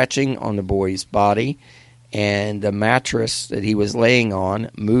scratching on the boy's body, and the mattress that he was laying on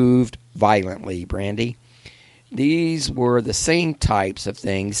moved violently, Brandy. These were the same types of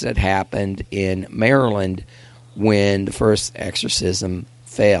things that happened in Maryland when the first exorcism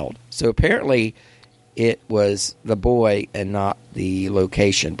failed. So apparently it was the boy and not the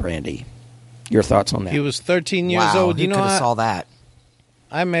location, Brandy. Your thoughts on that? He was 13 years old. You could have saw that.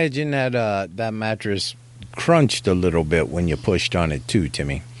 I imagine that that mattress crunched a little bit when you pushed on it too,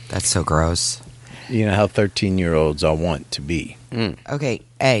 Timmy. That's so gross. You know how 13-year-olds I want to be. Okay,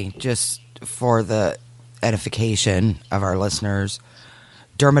 just for the edification of our listeners,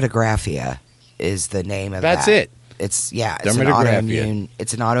 dermatographia is the name of That's that. it. It's an autoimmune.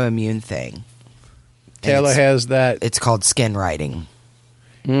 It's an autoimmune thing. Taylor has that. It's called skin writing.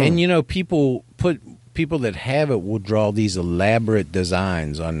 And people that have it will draw these elaborate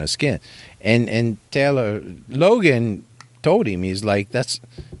designs on the skin. And Taylor Logan told him, he's like, that's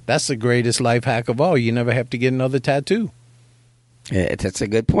the greatest life hack of all. You never have to get another tattoo. That's a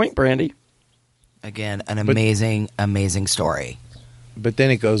good point, Brandy. Again, amazing story. But then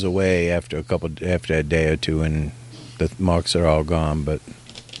it goes away after a day or two, and the marks are all gone. But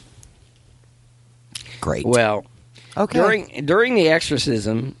great. Well, okay. During the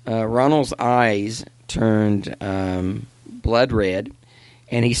exorcism, Ronald's eyes turned blood red,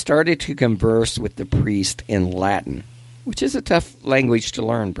 and he started to converse with the priest in Latin, which is a tough language to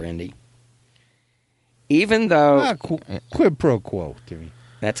learn, Brandy. Even though... Quid pro quo, Timmy.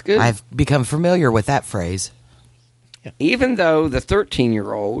 That's good. I've become familiar with that phrase. Even though the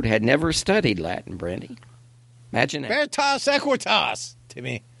 13-year-old had never studied Latin, Brandy. Imagine that. Veritas equitas,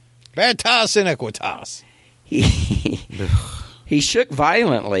 Timmy. Veritas in equitas. He shook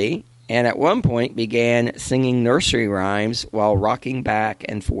violently and at one point began singing nursery rhymes while rocking back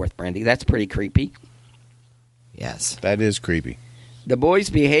and forth, Brandy. That's pretty creepy. Yes. That is creepy. The boy's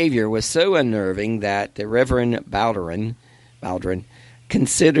behavior was so unnerving that the Reverend Baldwin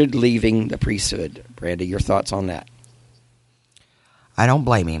considered leaving the priesthood. Brandy, your thoughts on that? I don't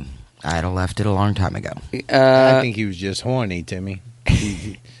blame him. I'd have left it a long time ago. I think he was just horny, Timmy.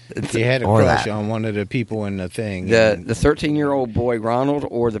 He had a Or crush that. on one of the people in the thing. The 13-year-old boy, Ronald,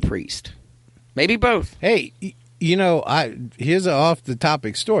 or the priest? Maybe both. Hey, here's an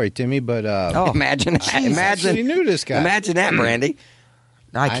off-the-topic story, Timmy, but Imagine that. I actually knew this guy. Imagine that, Brandy.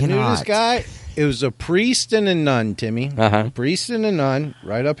 I I cannot. knew this guy. It was a priest and a nun, Timmy. Uh-huh. A priest and a nun,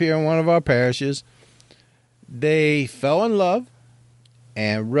 right up here in one of our parishes. They fell in love,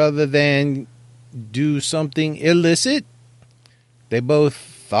 and rather than do something illicit, they both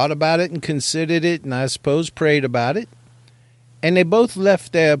thought about it and considered it, and I suppose prayed about it. And they both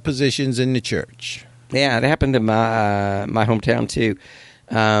left their positions in the church. Yeah, it happened in my hometown, too.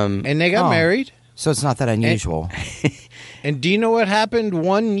 And they got married. So it's not that unusual. And do you know what happened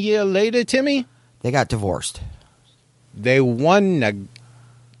 1 year later, Timmy? They got divorced. They won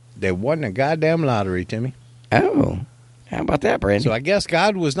the goddamn lottery, Timmy. Oh, how about that, Brandy? So I guess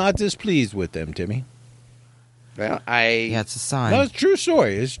God was not displeased with them, Timmy. Well, Yeah, it's a sign. No, it's a true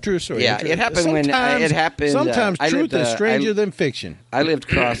story. It's a true story. Yeah, it happened when it happened. Sometimes I truth lived, is stranger than fiction. I lived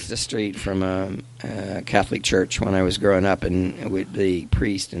across the street from a Catholic church when I was growing up, and the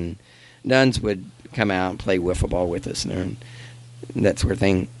priest and nuns would come out and play wiffle ball with us and that sort of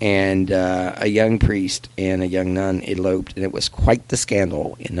thing. And a young priest and a young nun eloped, and it was quite the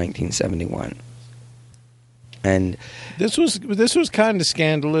scandal in 1971. And This was kind of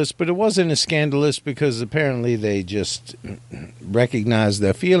scandalous, but it wasn't as scandalous because apparently they just recognized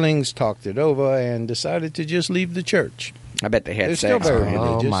their feelings, talked it over, and decided to just leave the church. I bet they had They're still sex. very Brandy.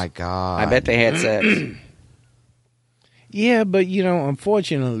 religious. Oh, my God. I bet they had sex. Yeah, but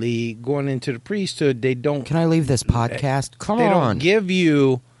unfortunately, going into the priesthood, they don't. Can I leave this podcast? Come They on. don't give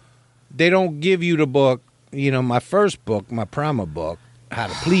you the book. My first book, my primer book, How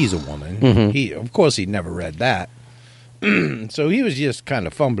to Please a Woman. Mm-hmm. Of course, he never read that. So he was just kind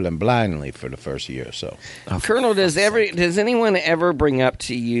of fumbling blindly for the first year or so. Colonel, does anyone ever bring up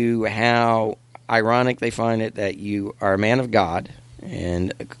to you how ironic they find it that you are a man of God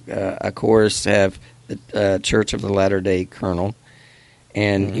and, of course, have the Church of the Latter-day Colonel,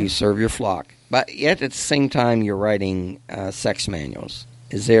 and you serve your flock, but yet at the same time you're writing sex manuals?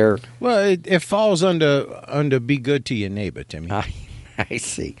 Is there... Well, it falls under be good to your neighbor, Timmy. I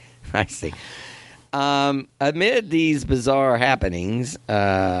see. Amid these bizarre happenings,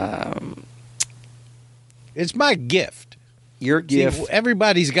 It's my gift. your See, gift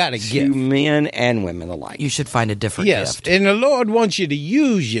everybody's got a to gift. men and women alike. You should find a different Yes, gift. and the Lord wants you to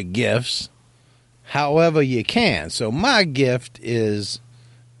use your gifts however you can. So my gift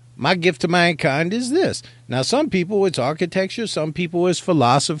to mankind is this. Now, some people it's architecture, some people it's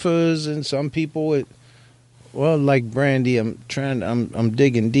philosophers, and some people like Brandy. I'm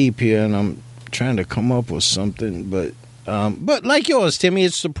digging deep here, and I'm trying to come up with something, but like yours, Timmy,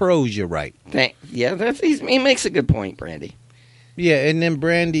 it's the prose you write. He makes a good point, Brandy. Yeah, and then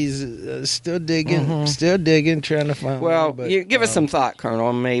Brandy's still digging, trying to find. Well, one, you give us some thought,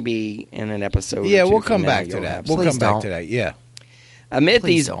 Colonel. Maybe in an episode. Yeah, or two we'll from come now back to you'll that. have We'll some- Please come back don't. to that. Yeah. Amid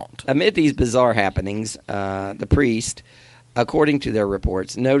Please these don't. bizarre happenings, the priest, according to their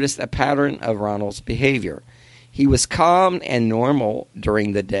reports, noticed a pattern of Ronald's behavior. He was calm and normal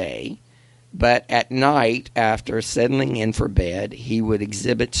during the day, but at night, after settling in for bed, he would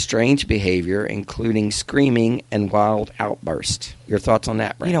exhibit strange behavior, including screaming and wild outbursts. Your thoughts on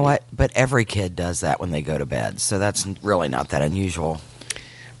that, Brandy? You know what? But every kid does that when they go to bed, so that's really not that unusual.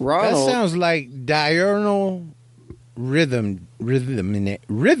 Ronald, That sounds like diurnal rhythmic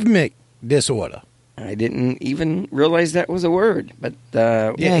disorder. I didn't even realize that was a word, but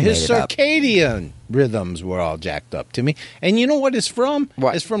Yeah, he His made it up. circadian rhythms were all jacked up, Timmy. And you know what it's from?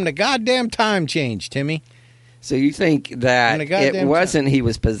 What? It's from the goddamn time change, Timmy. So you think that And the goddamn it wasn't he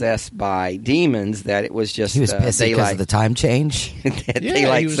was possessed by demons, that it was just He was pissed because of the time change.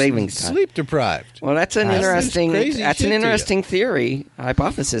 daylight he was savings time. sleep deprived. Well, that's an interesting crazy that's shit an to you. interesting theory,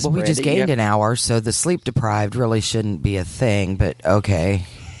 hypothesis. Well, we just Brandy. gained an hour, so the sleep deprived really shouldn't be a thing, but okay.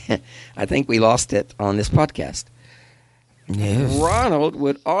 I think we lost it on this podcast. Yeah. Ronald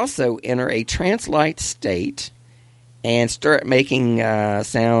would also enter a trance-like state and start making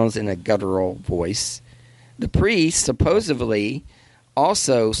sounds in a guttural voice. The priest supposedly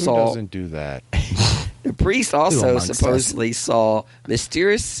also Who saw. doesn't do that? The priest Who also amongst us? supposedly saw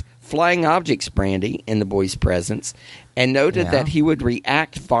mysterious flying objects, Brandy, in the boy's presence, and noted Yeah. that he would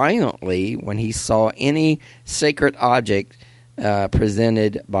react violently when he saw any sacred object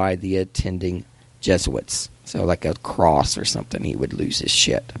presented by the attending Jesuits. So, like a cross or something, he would lose his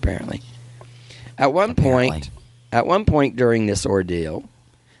shit. Apparently, at one point during this ordeal,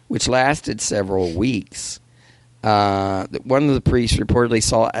 which lasted several weeks, one of the priests reportedly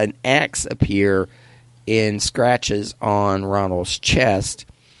saw an X appear in scratches on Ronald's chest,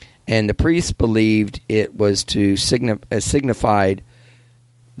 and the priest believed it was to signified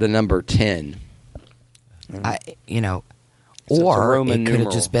the number 10. Or it's a it Roman could have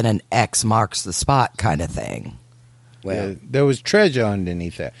numeral. just been an X marks the spot kind of thing. Well, There was treasure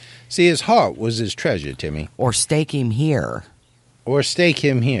underneath that. See, his heart was his treasure, Timmy. Or stake him here. Or stake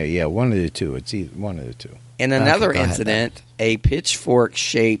him here. Yeah, one of the two. It's either one of the two. in another go ahead, incident, a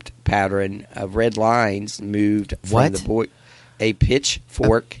pitchfork-shaped pattern of red lines moved from What? the boy. A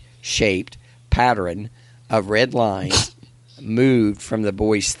pitchfork-shaped pattern of red lines moved from the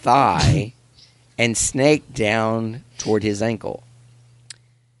boy's thigh and snaked down toward his ankle.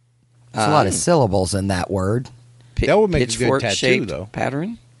 There's a lot of syllables in that word. That would make a good tattoo, Pitchfork-shaped though.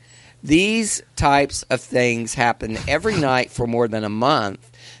 pattern. These types of things happen every night for more than a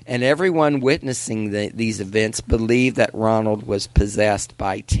month, and everyone witnessing these events believed that Ronald was possessed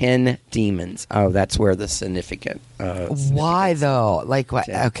by 10 demons. Oh, that's where the significant. Why though? Like what?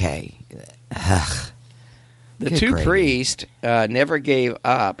 Yeah. Okay. The Good two gravy. priests never gave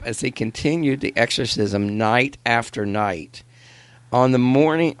up as they continued the exorcism night after night. On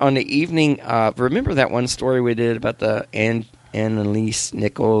the evening of, remember that one story we did about the Annalise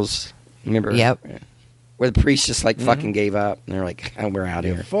Nichols? Remember? Yep. Where the priest just fucking gave up, and they're like, oh, "We're out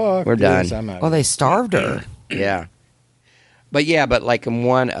here, Fuck we're this, done." I'm out. Well, they starved her. Yeah, but like in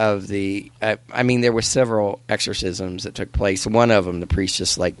one of the, there were several exorcisms that took place. One of them, the priest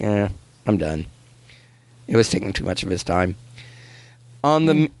just like, I'm done. It was taking too much of his time. On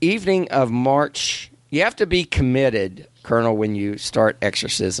the evening of March, you have to be committed, Colonel, when you start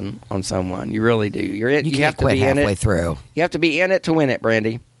exorcism on someone. You really do. You You have can't to quit be in halfway it. through. You have to be in it to win it,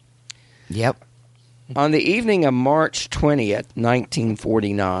 Brandy. Yep. On the evening of March 20th,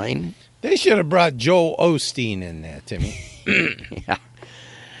 1949, They should have brought Joel Osteen in there, Timmy. yeah,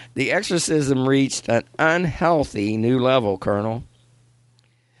 the exorcism reached an unhealthy new level, Colonel.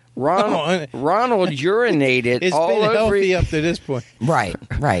 Ronald urinated It's all been over. healthy up to this point. Right.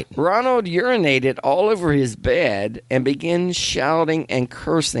 Ronald urinated all over his bed and began shouting and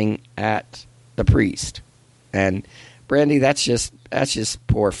cursing at the priest. And Brandy, that's just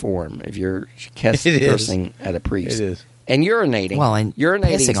poor form if you're It is. cursing at a priest. It is. And urinating. Well, and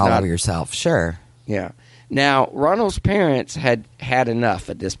urinating's pissing all not, over yourself. Sure. Yeah. Now, Ronald's parents had enough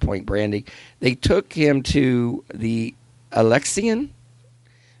at this point, Brandy. They took him to the Alexian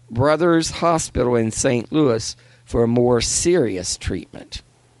Brothers Hospital in St. Louis for a more serious treatment.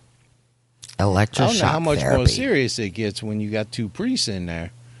 I Electroshock don't know how much therapy. more serious it gets when you got two priests in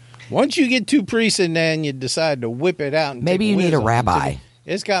there. Once you get two priests in there and you decide to whip it out, and Maybe take you need a whiz on rabbi. it,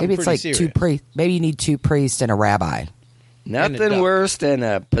 it's gotten Maybe it's pretty like serious. two priests. Maybe you need two priests and a rabbi. Nothing duck. worse than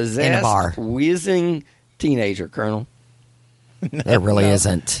a possessed, bar. whizzing teenager, Colonel. There really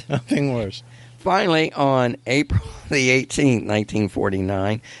isn't. Nothing worse. Finally, on April the 18th,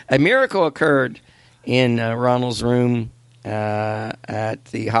 1949, a miracle occurred in Ronald's room at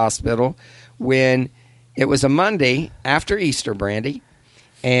the hospital when it was a Monday after Easter, Brandy,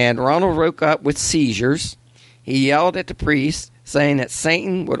 and Ronald woke up with seizures. He yelled at the priest, saying that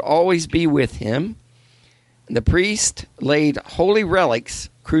Satan would always be with him. The priest laid holy relics,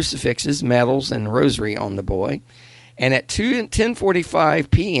 crucifixes, medals, and rosary on the boy. And at 10:45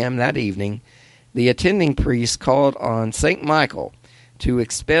 p.m. that evening, the attending priest called on St. Michael to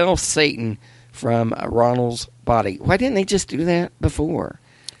expel Satan from Ronald's body. Why didn't they just do that before?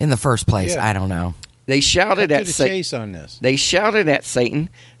 In the first place, Yeah. I don't know. They shouted Cut at to the Satan. chase on this. They shouted at Satan,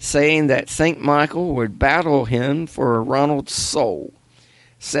 saying that St. Michael would battle him for Ronald's soul.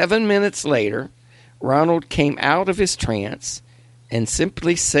 7 minutes later, Ronald came out of his trance and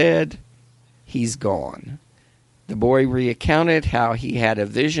simply said, "He's gone." The boy recounted how he had a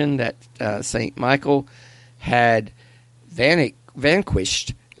vision that St. Michael had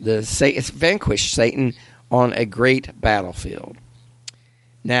vanquished Satan on a great battlefield.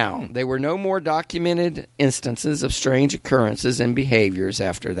 Now, there were no more documented instances of strange occurrences and behaviors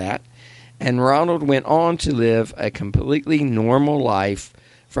after that, and Ronald went on to live a completely normal life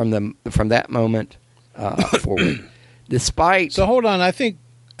from that moment forward. Despite So hold on, I think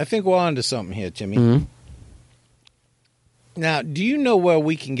we're on to something here, Timmy. Mhm. Now, do you know where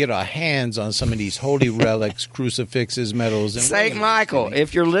we can get our hands on some of these holy relics, crucifixes, medals, and St. Michael, Timmy?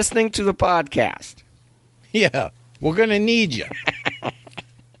 if you're listening to the podcast, Yeah, we're going to need you.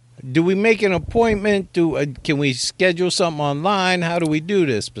 Do we make an appointment? Can we schedule something online? How do we do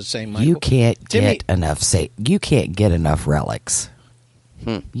this, St. Michael? You can't Timmy- get enough. You can't get enough relics.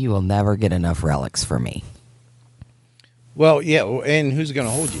 You will never get enough relics for me. Well, yeah, and who's going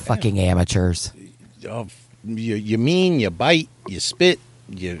to hold you down? Fucking amateurs. Oh, you mean, you bite, you spit,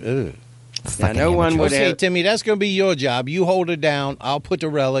 you... Fucking no one amateurs. would Okay, have- Timmy, that's going to be your job. You hold her down. I'll put the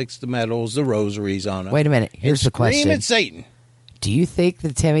relics, the medals, the rosaries on her. Wait a minute. Here's the Scream question. at Satan. Do you think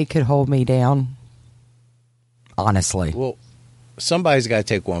that Timmy could hold me down? Honestly. Well, somebody's got to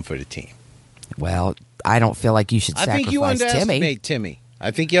take one for the team. Well, I don't feel like you should I sacrifice think you Timmy. underestimate Timmy. I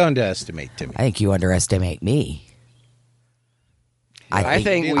think you underestimate Timmy. I think you underestimate me. I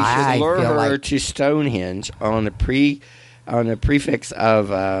think we I should lure feel her like- to Stonehenge on the prefix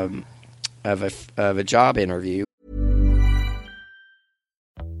of a job interview.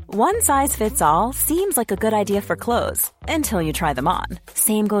 One size fits all seems like a good idea for clothes until you try them on.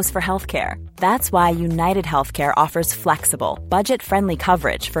 Same goes for healthcare. That's why United Healthcare offers flexible, budget-friendly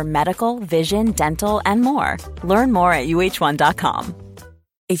coverage for medical, vision, dental, and more. Learn more at uh1.com.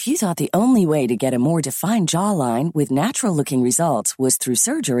 If you thought the only way to get a more defined jawline with natural-looking results was through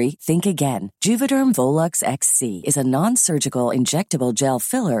surgery, think again. Juvederm Volux XC is a non-surgical injectable gel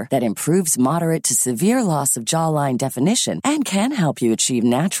filler that improves moderate to severe loss of jawline definition and can help you achieve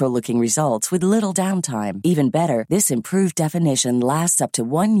natural-looking results with little downtime. Even better, this improved definition lasts up to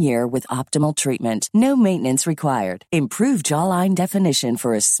 1 year with optimal treatment. No maintenance required. Improve jawline definition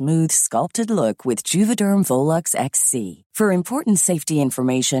for a smooth, sculpted look with Juvederm Volux XC. For important safety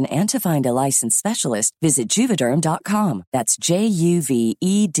information and to find a licensed specialist, visit Juvederm.com. That's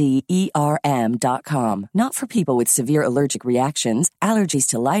JUVEDERM.com. Not for people with severe allergic reactions, allergies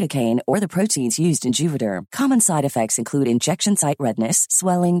to lidocaine, or the proteins used in Juvederm. Common side effects include injection site redness,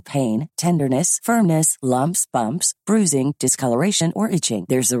 swelling, pain, tenderness, firmness, lumps, bumps, bruising, discoloration, or itching.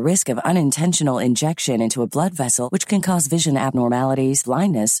 There's a risk of unintentional injection into a blood vessel, which can cause vision abnormalities,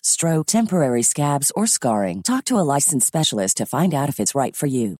 blindness, stroke, temporary scabs, or scarring. Talk to a licensed specialist to find out if it's right for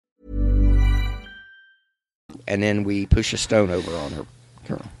you. And then we push a stone over on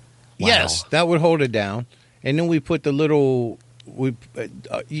her. Yes, that would hold it down. And then we put the little...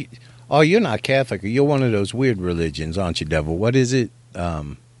 you're not Catholic. You're one of those weird religions, aren't you, devil? What is it?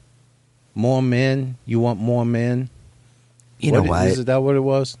 More men? You want more men? You know what? Is that what it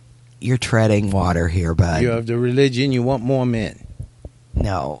was? You're treading water here, bud. You have the religion, you want more men.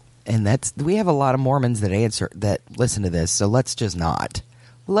 No. And we have a lot of Mormons that listen to this, so let's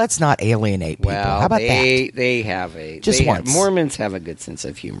not alienate people. Well, How about that? They have once. Mormons have a good sense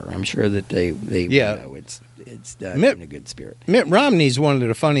of humor. I'm sure that they know it's done in a good spirit. Mitt Romney's one of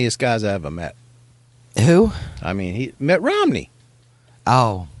the funniest guys I ever met. Who? I mean, Mitt Romney.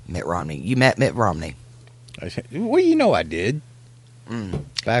 Oh, Mitt Romney. You met Mitt Romney. Well, you know I did.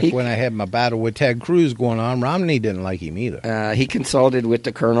 Back when I had my battle with Ted Cruz going on, Romney didn't like him either. He consulted with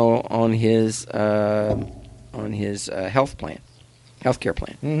the colonel on his healthcare plan.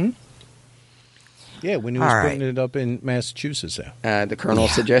 Mm-hmm. Yeah, when he was putting it up in Massachusetts. The colonel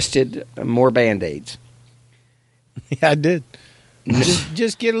suggested more Band-Aids. Yeah, I did.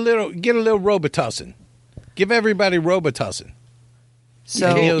 just get a little Robitussin. Give everybody Robitussin.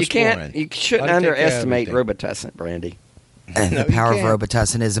 So you shouldn't underestimate Robitussin, Brandy. And the power of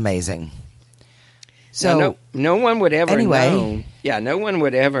Robitussin is amazing. So no one would ever anyway, no one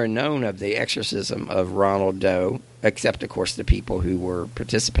would ever known of the exorcism of Ronald Doe, except of course the people who were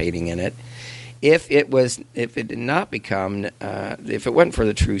participating in it. If it did not become, if it wasn't for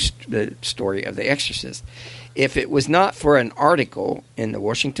the story of the exorcist, if it was not for an article in the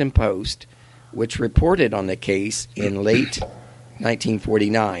Washington Post, which reported on the case in late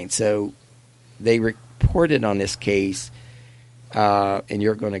 1949, so they reported on this case. And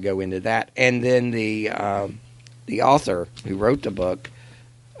you're going to go into that. And then the author who wrote the book,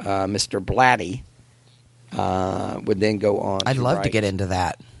 Mr. Blatty, would then go on. I'd love to get into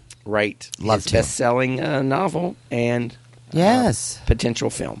that. His best-selling novel and yes, potential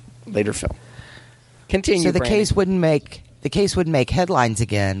later film. Continue. So the Brandy. case wouldn't make headlines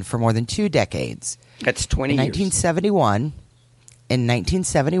again for more than 2 decades. That's 20 In years.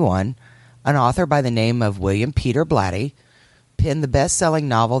 1971, an author by the name of William Peter Blatty penned the best-selling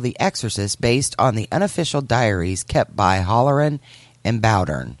novel The Exorcist based on the unofficial diaries kept by Halloran and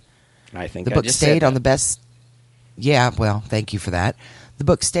Bowdern. I think The I book just stayed said on that. the best... Yeah, well, thank you for that. The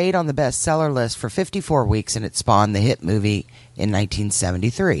book stayed on the bestseller list for 54 weeks, and it spawned the hit movie in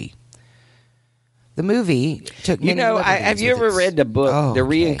 1973. The movie took You many know, liberties have you with ever its- read the book, Oh, The okay.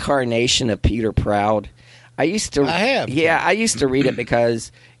 Reincarnation of Peter Proud? I have. Yeah, I used to read it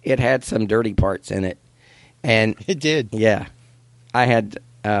because it had some dirty parts in it. And It did. yeah, I had,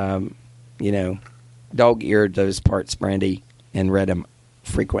 dog-eared those parts, Brandy, and read them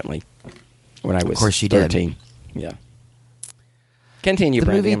frequently when I was course you did. 13. Yeah. Continue, The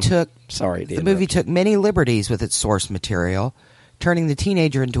Brandy. movie took Sorry to the movie interrupt. took many liberties with its source material, turning the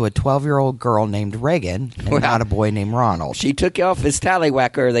teenager into a 12-year-old girl named Reagan and Well, not a boy named Ronald. She took off his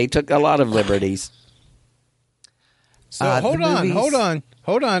tallywhacker. They took a lot of liberties. So the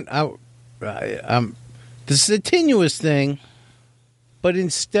hold on. This is a tenuous thing, but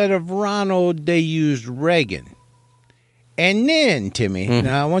instead of Ronald, they used Reagan. And then, Timmy,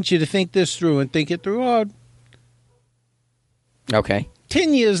 now I want you to think this through and think it through hard. Okay.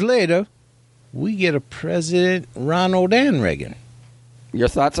 10 years later, we get a President Ronald and Reagan. Your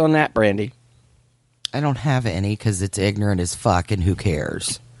thoughts on that, Brandy? I don't have any because it's ignorant as fuck, and who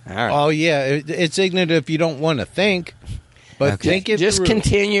cares? All right. Oh, yeah, it's ignorant if you don't want to think, but Okay. think it Just through.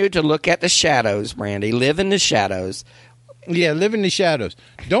 continue to look at the shadows, Brandy. Live in the shadows. Yeah, live in the shadows.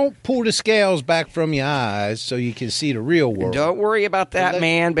 Don't pull the scales back from your eyes so you can see the real world. Don't worry about that Let-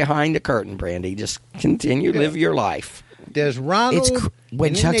 man behind the curtain, Brandy. Just continue to live your life. There's Ronald. When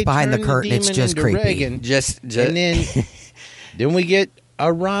and then Chuck's they behind the turn curtain, it's demon just into creepy. Reagan, Just and then we get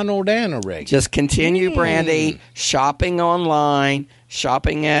a Ronald and a Reagan. Just continue, Brandy, shopping online,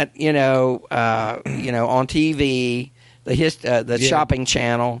 shopping at on TV, the shopping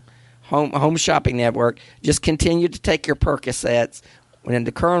channel, home shopping network. Just continue to take your Percocets. When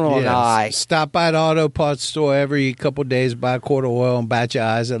the Colonel and Yes. I, Stop by the auto parts store every couple days, buy a quart of oil, and bat your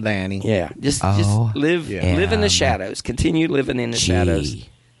eyes at Lanny. just Oh, live in the shadows. Continue living in the shadows. Gee.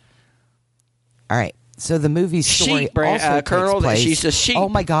 All right. So the movie story Sheep, also takes Colonel, place. she's a sheep. Oh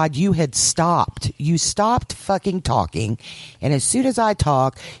my God! You had stopped. You stopped fucking talking, and as soon as I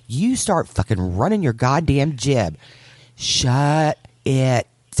talk, you start fucking running your goddamn jib. Shut it.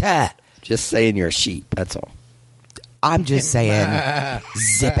 Just saying you're a sheep. That's all. I'm just saying,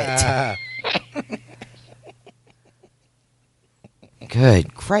 zip it.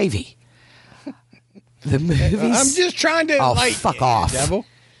 Good gravy. The movies. I'm just trying to Oh, enlighten fuck you, off. devil.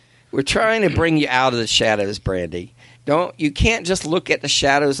 We're trying to bring you out of the shadows, Brandy. You can't just look at the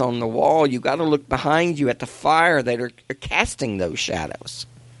shadows on the wall. You got to look behind you at the fire that are casting those shadows.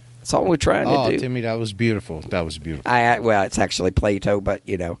 That's all we're trying to Oh, do. Timmy, that was beautiful. That was beautiful. Well, it's actually Plato, but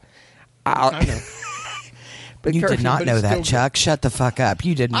I know. But You Kurt, did not but know it's that, still- Chuck. Shut the fuck up.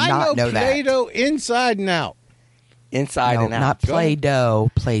 You did I not know know that. Plato inside and out. inside No, and out. not Play-Doh.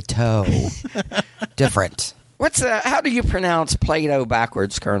 Plato. Different. How do you pronounce Plato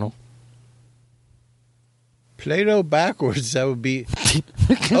backwards, Colonel? Plato backwards, that would be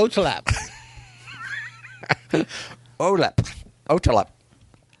Otlap. Otelep.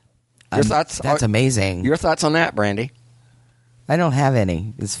 Your thoughts? That's amazing. Your thoughts on that, Brandy? I don't have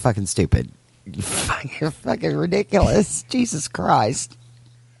any. It's fucking stupid. You're fucking ridiculous. Jesus Christ.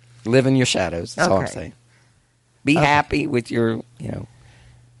 Live in your shadows. That's all I'm Okay. saying. Be happy with your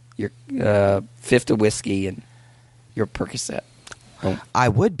fifth of whiskey and your Percocet. I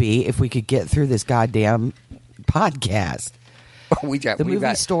would be if we could get through this goddamn podcast. We've movie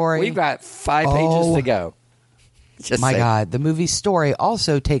got, story- We've got 5 pages to go. Just My saying. God. The movie story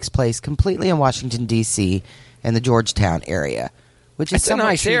also takes place completely in Washington, D.C. and the Georgetown area, which is It's a somewhat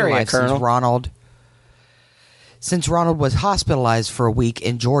nice true to area, life Colonel. Since Ronald was hospitalized for a week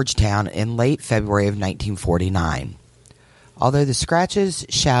in Georgetown in late February of 1949. Although the scratches,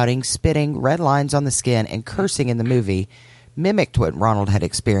 shouting, spitting, red lines on the skin, and cursing in the movie mimicked what Ronald had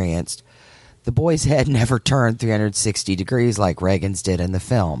experienced, the boy's head never turned 360 degrees like Reagan's did in the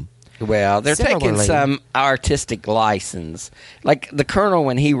film. Well, they're taking Similarly- some artistic license. Like the Colonel,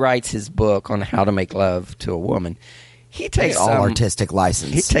 when he writes his book on how to make love to a woman, he takes All some artistic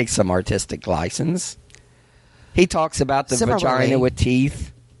license. He takes some artistic license. He talks about the Similarly- vagina with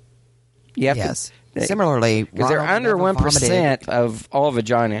teeth. You have Yes. to, Similarly, because they're Ronald under never 1% of all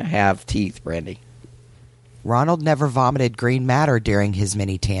vagina have teeth, Brandy. Ronald never vomited green matter during his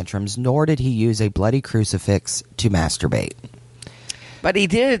many tantrums, nor did he use a bloody crucifix to masturbate. But he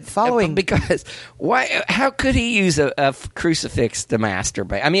did Following- because why? How could he use a crucifix to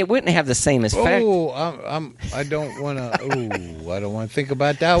masturbate? I mean, it wouldn't have the same effect. Oh, I don't want to. Oh, I don't want to think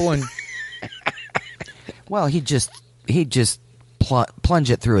about that one. Well, he'd just plunge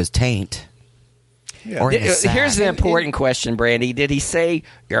it through his taint. Yeah. Or in his sack. Here's the important question, Brandy. Did he say,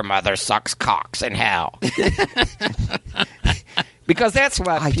 your mother sucks cocks in hell? Because that's what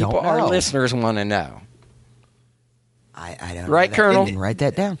I don't our know. listeners want to know. I don't Right, know that. Colonel? Didn't write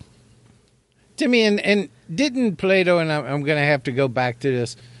that down. Timmy, and didn't Plato, and I'm going to have to go back to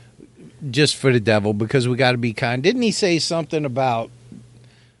this just for the devil because we got to be kind. Didn't he say something about,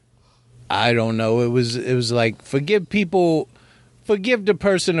 I don't know, it was like, forgive the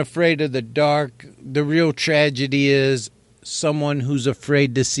person afraid of the dark. The real tragedy is someone who's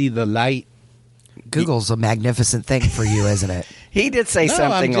afraid to see the light. Google's a magnificent thing for you, isn't it? He did say No,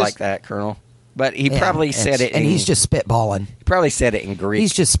 something I'm just- like that, Colonel. But he Yeah, probably said it and in, he's just spitballing. he probably said it in Greek.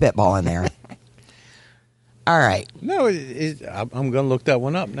 He's just spitballing there. All right. No, I'm going to look that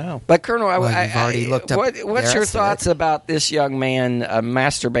one up now. But Colonel, Well, you've already looked up what's the your rest of thoughts it. about this young man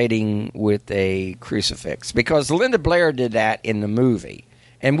masturbating with a crucifix? Because Linda Blair did that in the movie,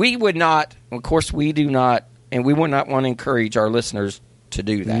 and we would not. Of course, we do not, and we would not want to encourage our listeners to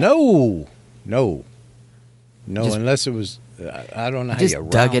do that. No, Just- unless it was, I don't know how just you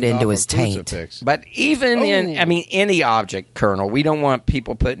dug it round into off his a taint. crucifix. But even Oh. any object, Colonel, we don't want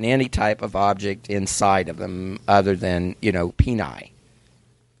people putting any type of object inside of them other than, peni.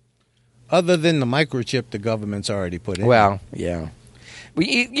 Other than the microchip the government's already put in. Well, yeah. All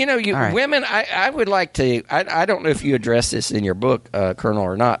right. Women, I would like to, I don't know if you address this in your book, Colonel,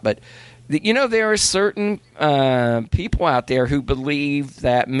 or not, but, there are certain people out there who believe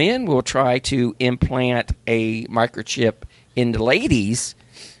that men will try to implant a microchip into ladies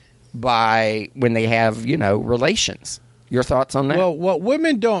when they have, relations. Your thoughts on that? Well, what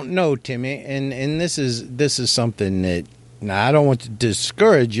women don't know, Timmy, and this is something that, now I don't want to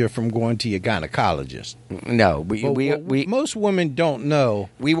discourage you from going to your gynecologist. No, But what most women don't know.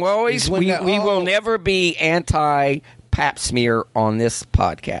 we will always is when they're we will all- never be anti pap smear on this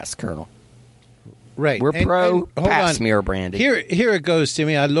podcast, Colonel. Right. We're pro hold pap on. smear, Brandy. Here it goes,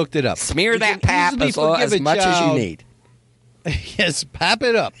 Timmy. I looked it up. Smear You that can pap easily as forgive a much as you child- need. Yes, pap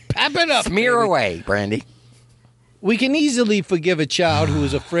it up. Pap it up. Smear baby. away, Brandy. We can easily forgive a child who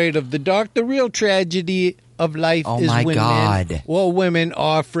is afraid of the dark. The real tragedy of life Oh is my when God. women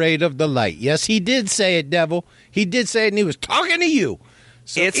are afraid of the light. Yes, he did say it, devil. He did say it, and he was talking to you.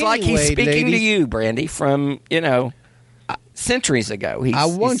 So It's like he's anyway, speaking to ladies, you, Brandy, from centuries ago. I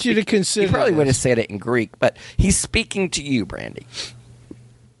want you to consider He probably would have this. said it in Greek, but he's speaking to you, Brandy.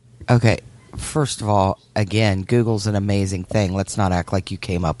 Okay. First of all, again, Google's an amazing thing. Let's not act like you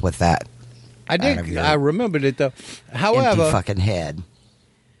came up with that I out of did. your I remembered it though. empty However, fucking head.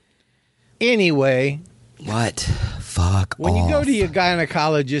 anyway, What? Fuck when you go off. to your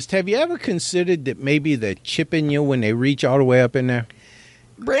gynecologist, have you ever considered that maybe they're chipping you when they reach all the way up in there?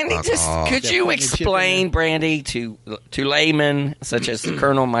 Brandy, could They're you putting a chip in explain, there. Brandy, to laymen such as the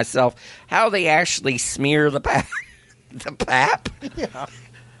Colonel and myself, how they actually smear the pap? The pap?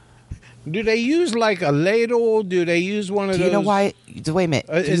 Do they use like a ladle? Do they use one of Do those? you know why? Do, wait a minute.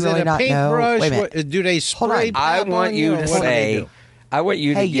 Do Is you really it a not know? paintbrush? Wait a minute. What- do they Hold on. spray? I pap want on you or to what do they say. do? I want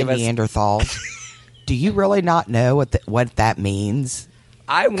you Hey, to you give us. Neanderthals. Do you really not know what that means?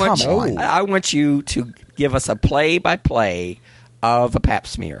 I want Come on. I want you to give us a play-by-play of a pap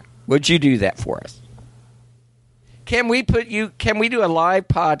smear. Would you do that for us? Can we do a live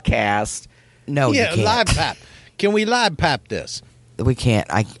podcast? No, Yeah, you can't. live pap. Can we live pap this? We can't.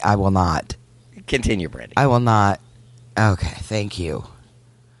 I will not. Continue, Brandy. I will not. Okay, thank you.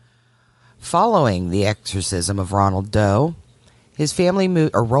 Following the exorcism of Ronald Doe, his family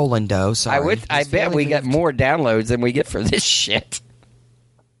moved, or Roland Doe, sorry. I His bet family we get moved- more downloads than we get for this shit.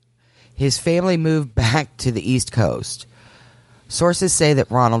 His family moved back to the East Coast. Sources say that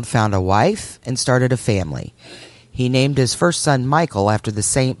Ronald found a wife and started a family. He named his first son Michael after the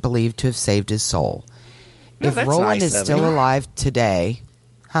saint believed to have saved his soul. No, If that's Roland nice is of still him. alive today,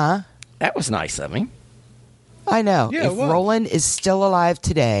 huh? That was nice of him. I know. Yeah, if it was. Roland is still alive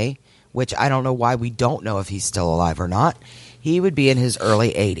today, which I don't know why we don't know if he's still alive or not, he would be in his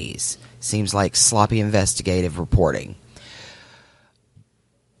early 80s. Seems like sloppy investigative reporting.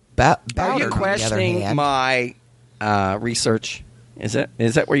 Are Bowder, you on the other questioning hand- my research? Is that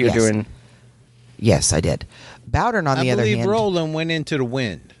what you're Yes. doing? Yes, I did. Bowdern, on I the other believe hand, Roland went into the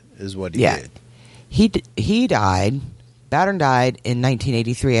wind, is what he Yeah. did. he died. Bowdern died in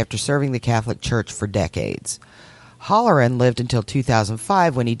 1983 after serving the Catholic Church for decades. Holleran lived until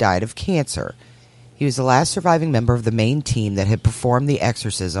 2005 when he died of cancer. He was the last surviving member of the main team that had performed the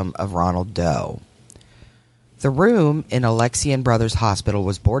exorcism of Ronald Doe. The room in Alexian Brothers Hospital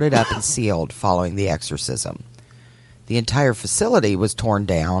was boarded up and sealed following the exorcism. The entire facility was torn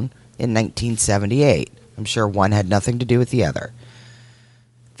down in 1978. I'm sure one had nothing to do with the other.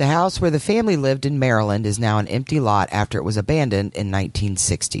 The house where the family lived in Maryland is now an empty lot after it was abandoned in the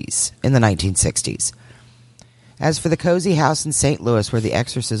 1960s. As for the cozy house in St. Louis where the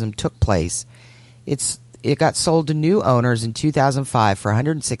exorcism took place, it got sold to new owners in 2005 for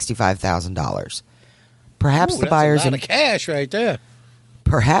 $165,000. Perhaps the buyers a lot of cash right there.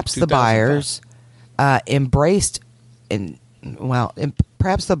 Perhaps the buyers embraced the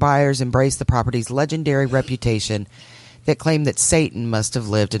property's legendary reputation that claimed that Satan must have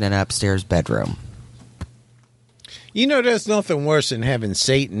lived in an upstairs bedroom. You know, there's nothing worse than having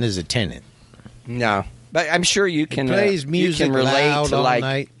Satan as a tenant. No, but I'm sure you can. Plays music you can relate loud to all like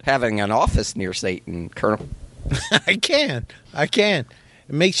night. having an office near Satan, Colonel. I can. It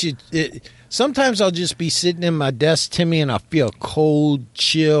makes you. Sometimes I'll just be sitting in my desk, Timmy, and I feel cold,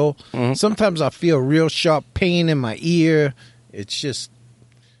 chill. Mm-hmm. Sometimes I feel real sharp pain in my ear. It's just,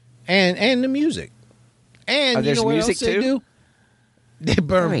 and the music. And you know what else they do? They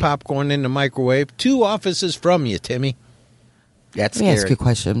burn popcorn in the microwave. 2 offices from you, Timmy. That's Let me ask you a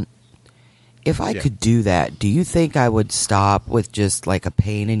question. If I could do that, do you think I would stop with just like a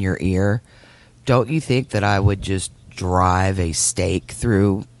pain in your ear? Don't you think that I would just drive a stake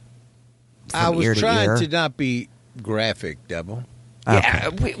through I was ear to trying ear? to not be graphic, Devil. Yeah,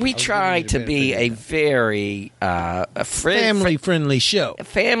 we try to be a very family-friendly show.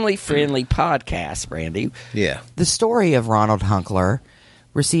 Family-friendly podcast, Brandy. Yeah. The story of Ronald Hunkler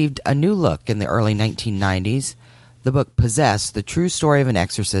received a new look in the early 1990s. The book Possessed, The True Story of an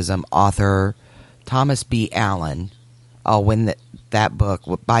Exorcism, author Thomas B. Allen, when that book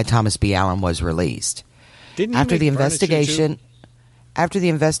by Thomas B. Allen was released. Didn't he After make the furniture, investigation, too? After the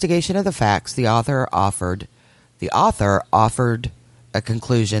investigation of the facts, the author offered a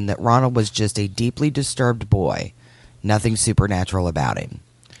conclusion that Ronald was just a deeply disturbed boy, nothing supernatural about him.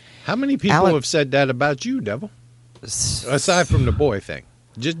 How many people have said that about you, Devil? Aside from the boy thing,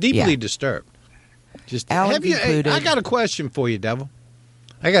 just deeply disturbed. Just Allen concluded, I got a question for you, Devil.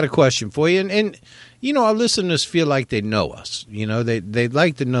 I got a question for you, and you know our listeners feel like they know us. You know they'd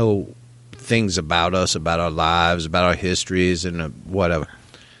like to know things about us, about our lives, about our histories, and whatever.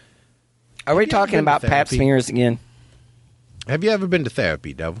 Are we talking about pap smears again? Have you ever been to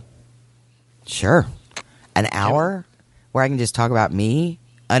therapy, Devil? Sure. An hour where I can just talk about me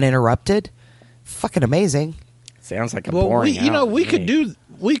uninterrupted? Fucking amazing. Sounds like a boring hour. We could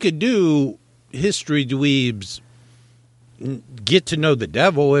do History Dweebs get to know the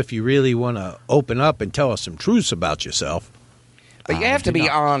devil if you really want to open up and tell us some truths about yourself. But you have to be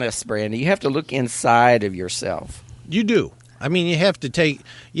honest, Brandy. You have to look inside of yourself. You do. I mean, you have to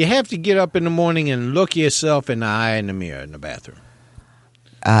get up in the morning and look yourself in the eye in the mirror in the bathroom.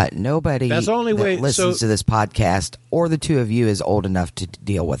 Nobody That's the only way, listens to this podcast or the two of you is old enough to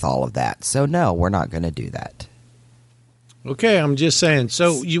deal with all of that. So no, we're not going to do that. Okay, I'm just saying.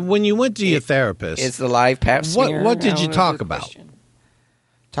 So when you went to your therapist, it's the live pap smear. What did you talk about?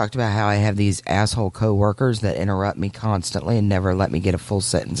 Talked about how I have these asshole coworkers that interrupt me constantly and never let me get a full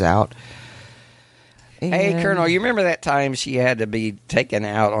sentence out. And hey, Colonel, you remember that time she had to be taken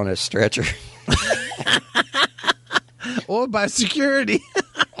out on a stretcher? Or by security.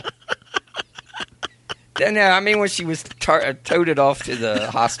 No, I mean when she was toted off to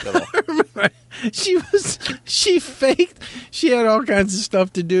the hospital. She faked. She had all kinds of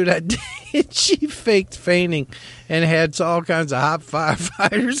stuff to do that day. She faked fainting and had all kinds of hot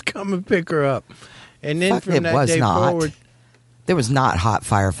firefighters come and pick her up. And then from that day forward, there was not hot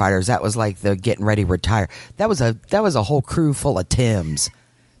firefighters. That was like the getting ready to retire. That was a whole crew full of Tims.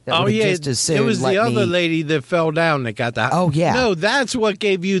 Oh yeah, it was the other lady that fell down that got the. Oh yeah, no, that's what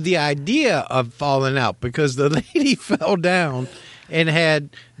gave you the idea of falling out because the lady fell down and had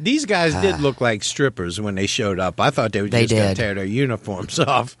these guys did look like strippers when they showed up. I thought they were just going to tear their uniforms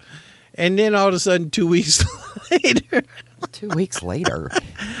off, and then all of a sudden 2 weeks later, 2 weeks later,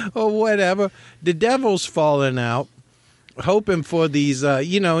 or whatever, the devil's falling out. Hoping for these, and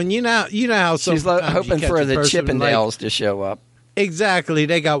you know how she's hoping for the Chippendales to show up. Exactly,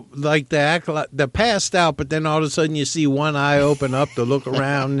 they got like they're passed out, but then all of a sudden you see one eye open up to look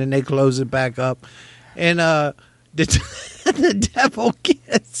around, and then they close it back up, and the devil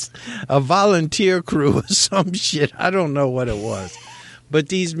gets a volunteer crew or some shit. I don't know what it was, but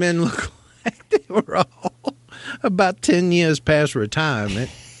these men look like they were all about 10 years past retirement.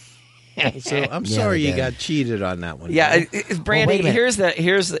 So I'm sorry you got cheated on that one. Yeah, Brandy. Well, here's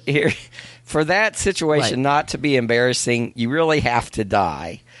for that situation not to be embarrassing, you really have to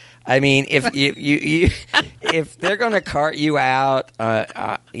die. I mean, if you if they're going to cart you out,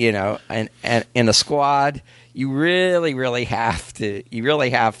 and in a squad, you really have to. You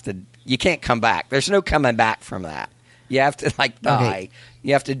really have to. You can't come back. There's no coming back from that. You have to die. Okay.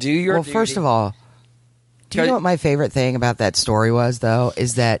 You have to do your. Well, duty. First of all, do you know what my favorite thing about that story was, though,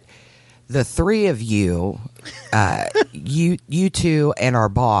 is that the three of you, you two, and our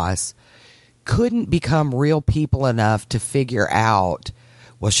boss, couldn't become real people enough to figure out.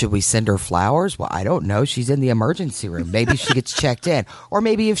 Well, should we send her flowers? Well, I don't know. She's in the emergency room. Maybe she gets checked in, or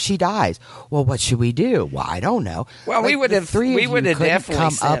maybe if she dies. Well, what should we do? Well, I don't know. Well, we would have definitely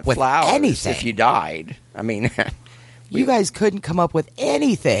come sent up with flowers anything if you died. I mean, you guys couldn't come up with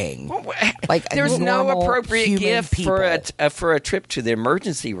anything. Like there's no appropriate gift people. for a trip to the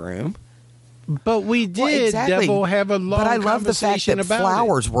emergency room. But we did, exactly. Devil, have a long But I love the fact conversation that about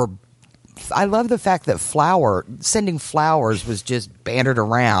flowers it. were. I love the fact that sending flowers was just bantered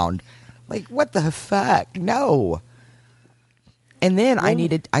around. Like, what the fuck? No. And then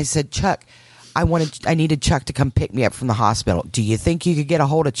I said, Chuck, I needed Chuck to come pick me up from the hospital. Do you think you could get a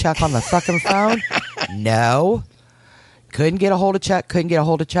hold of Chuck on the fucking phone? No. Couldn't get a hold of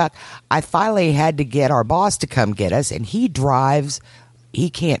Chuck. I finally had to get our boss to come get us, and he drives. He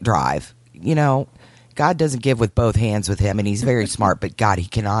can't drive. You know, God doesn't give with both hands with him, and he's very smart, but God, he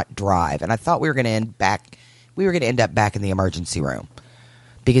cannot drive. And I thought we were going to end up back in the emergency room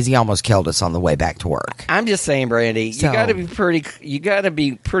because he almost killed us on the way back to work. I'm just saying, Brandy, you got to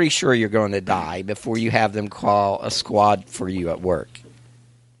be pretty sure you're going to die before you have them call a squad for you at work.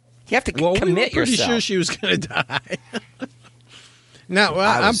 You have to commit we were pretty yourself. sure she was going to die. Now,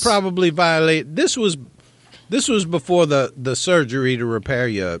 I'm probably violating. This was before the surgery to repair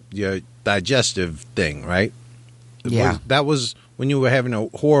your digestive thing, right? Yeah. That was when you were having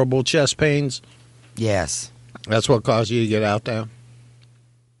horrible chest pains? Yes. That's what caused you to get out there?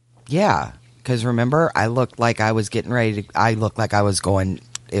 Yeah. Because remember, I looked like I was getting ready to. I looked like I was going.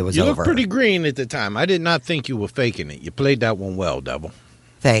 It was over. You looked pretty green at the time. I did not think you were faking it. You played that one well, Devil.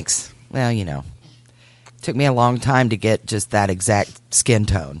 Thanks. Well, you know. Took me a long time to get just that exact skin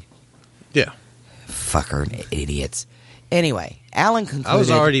tone. Yeah. Fucker idiots. Anyway, Alan concluded. I was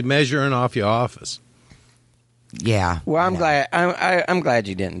already measuring off your office. Yeah. Well, I'm glad. I'm glad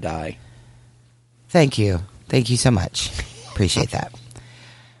you didn't die. Thank you. Thank you so much. Appreciate that.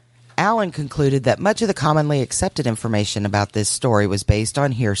 Alan concluded that much of the commonly accepted information about this story was based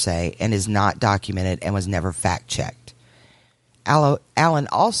on hearsay and is not documented and was never fact-checked. Alan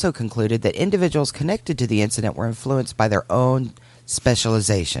also concluded that individuals connected to the incident were influenced by their own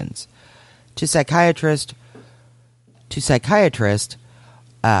specializations. To psychiatrist,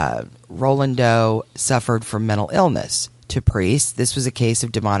 Roland Doe suffered from mental illness. To priests, this was a case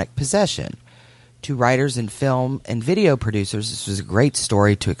of demonic possession. To writers and film and video producers, this was a great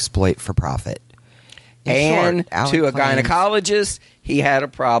story to exploit for profit. And to a gynecologist, he had a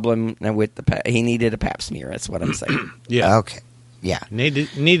problem with he needed a pap smear. That's what I'm saying. Yeah. Okay. Yeah.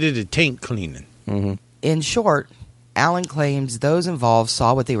 Needed a taint cleaning. Mm-hmm. In short, Alan claims those involved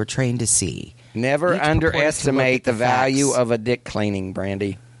saw what they were trained to see. Never Each underestimate the value facts. of a dick cleaning,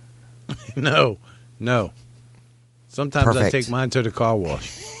 Brandy. No. Sometimes Perfect. I take mine to the car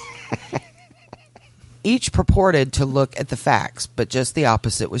wash. Each purported to look at the facts, but just the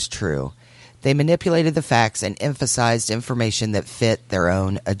opposite was true. They manipulated the facts and emphasized information that fit their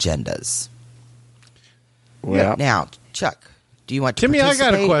own agendas. Well, Now, Chuck, do you want to Timmy, I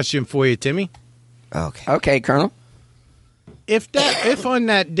participate? got a question for you, Timmy. Okay, Colonel. If on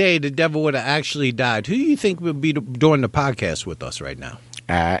that day the devil would have actually died, who do you think would be doing the podcast with us right now?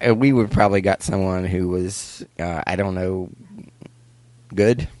 We would probably got someone who was, I don't know,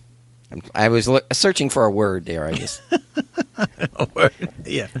 good. I was searching for a word there, I guess.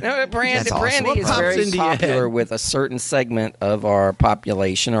 Yeah. No, That's awesome. Brandy What is pops very into your popular head? with a certain segment of our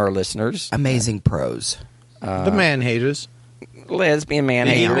population, our listeners. Amazing prose. The man haters. Lesbian man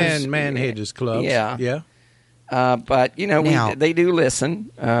haters. Man haters club. Yeah. But, you know, Now- they do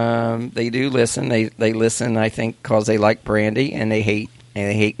listen. They do listen. They listen, I think, because they like Brandy and they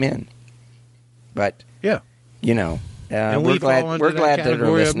hate men. But, Yeah. you know, And we're we fall under glad that that they're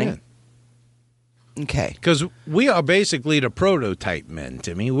category of listening. men. Okay. Because we are basically the prototype men,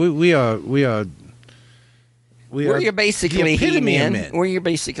 Timmy. We are We're basically the epitome of He-Man. men. We're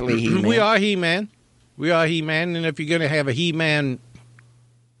basically He-Man. We are He-Man. We are He-Man, and if you're going to have a He-Man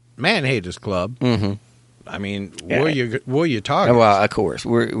man haters club, I mean, we're your target. Well, of course,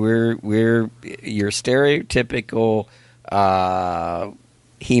 we're your stereotypical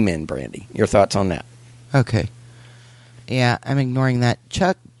He-Man, Brandy. Your thoughts on that? Okay. Yeah, I'm ignoring that.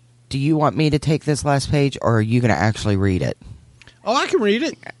 Chuck, do you want me to take this last page, or are you going to actually read it? Oh, I can read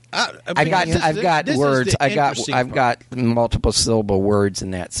it. I've got words. I've got multiple syllable words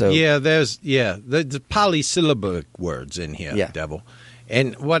in that. So there's polysyllabic words in here, Devil.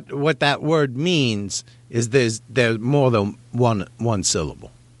 And what that word means is there's more than one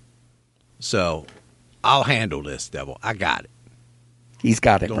syllable. So I'll handle this, Devil. I got it. He's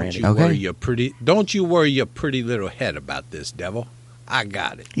got it, Brandy. Don't you worry your pretty little head about this, Devil. I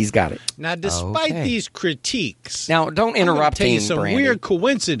got it. He's got it. Now, despite these critiques, now don't interrupt him. I'm going to tell you some weird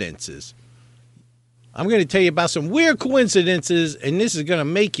coincidences. I'm going to tell you about some weird coincidences, and this is going to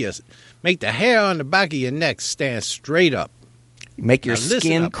make the hair on the back of your neck stand straight up. Make your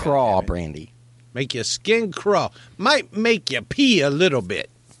skin crawl, Brandy. Make your skin crawl. Might make you pee a little bit.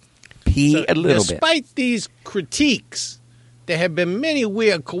 Despite these critiques, there have been many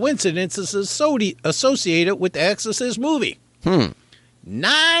weird coincidences associated with the Exorcist movie.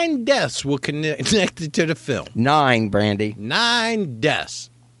 9 deaths were connected to the film. 9, Brandy. 9 deaths,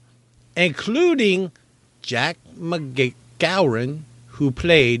 including Jack McGowan, who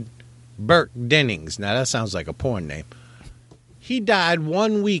played Burke Dennings. Now, that sounds like a porn name. He died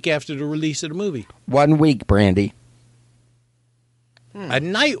 1 week after the release of the movie. 1 week, Brandy. A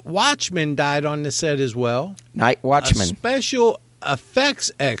night watchman died on the set as well. Night watchman. A special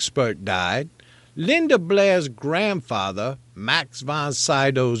effects expert died. Linda Blair's grandfather, Max von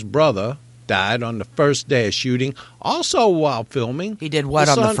Sydow's brother, died on the first day of shooting. Also while filming. He did what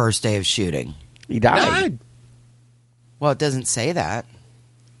on the first day of shooting? He died. Well, it doesn't say that.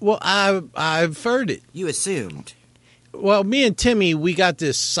 Well, I've heard it. You assumed. Well, me and Timmy, we got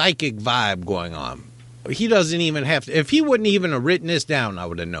this psychic vibe going on. He doesn't even have to. If he wouldn't even have written this down, I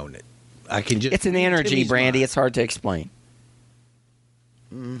would have known it. I can just. It's an energy, Brandy. It's hard to explain.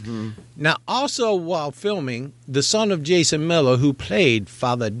 Mm-hmm. Now, also while filming, the son of Jason Miller, who played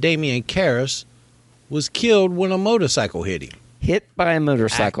Father Damien Karras, was killed when a motorcycle hit him. Hit by a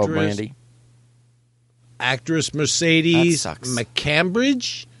motorcycle, Brandy. Actress Mercedes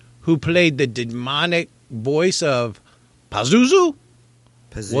McCambridge, who played the demonic voice of Pazuzu.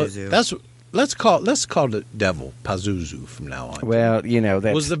 Let's call the devil Pazuzu from now on. Well,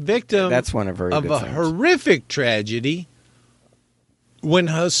 that was the victim. That's one of her of a horrific tragedy when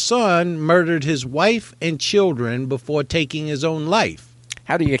her son murdered his wife and children before taking his own life.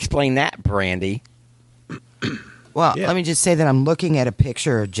 How do you explain that, Brandy? Well, let me just say that I'm looking at a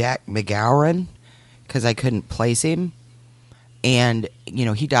picture of Jack McGowan because I couldn't place him. And,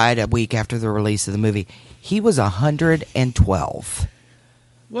 he died a week after the release of the movie. He was 112.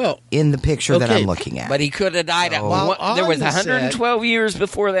 Well, in the picture that I'm looking at. But he could have died there was 112 years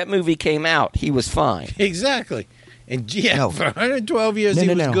before that movie came out. He was fine. Exactly. And for 112 years he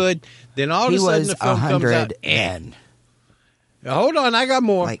was good. Then all of a sudden the film comes out. Now, hold on, I got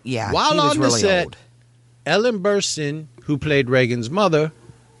more. While on the set, old. Ellen Burstyn, who played Reagan's mother,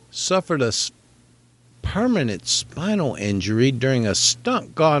 suffered a permanent spinal injury during a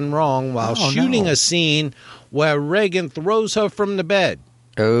stunt gone wrong while shooting a scene where Reagan throws her from the bed.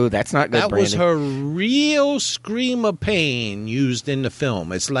 Oh, that's not good, That Brandy. was her real scream of pain used in the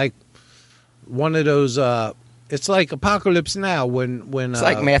film. It's like one of those. It's like Apocalypse Now when it's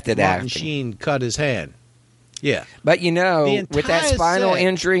like method Martin acting. Sheen cut his hand. Yeah, but with that spinal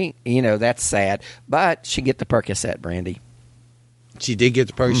injury, that's sad. But she get the Percocet, Brandy. She did get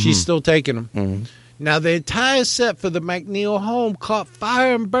the Percocet. Mm-hmm. She's still taking them. Mm-hmm. Now, the entire set for the McNeil home caught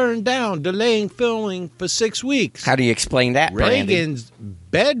fire and burned down, delaying filming for 6 weeks. How do you explain that, Brandy?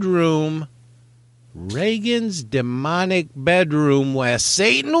 Reagan's demonic bedroom where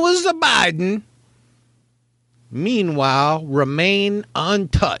Satan was abiding, meanwhile, remained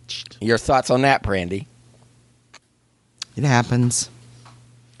untouched. Your thoughts on that, Brandy? It happens.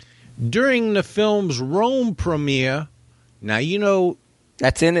 During the film's Rome premiere, now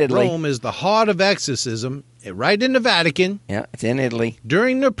that's in Italy. Rome is the heart of exorcism, right in the Vatican. Yeah, it's in Italy.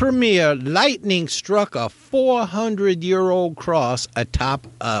 During the premiere, lightning struck a 400-year-old cross atop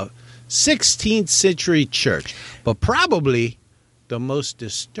a 16th century church. But probably the most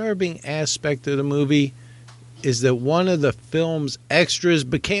disturbing aspect of the movie is that one of the film's extras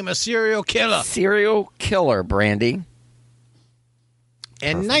became a serial killer. Serial killer, Brandy.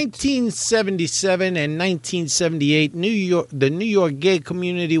 In 1977 and 1978, the New York gay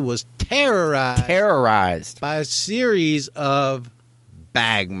community was terrorized by a series of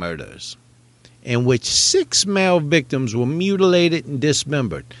bag murders in which 6 male victims were mutilated and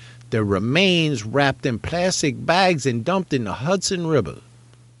dismembered, their remains wrapped in plastic bags and dumped in the Hudson River.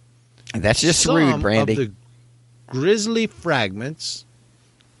 That's just rude, Brandy. Some of the grisly fragments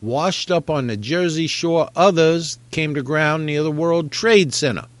washed up on the Jersey Shore. Others came to ground near the World Trade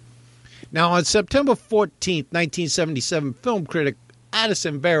Center. Now, on September 14th, 1977, film critic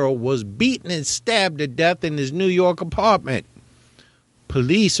Addison Verrill was beaten and stabbed to death in his New York apartment.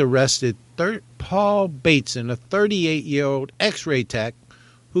 Police arrested Paul Bateson, a 38-year-old X-ray tech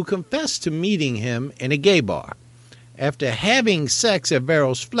who confessed to meeting him in a gay bar. After having sex at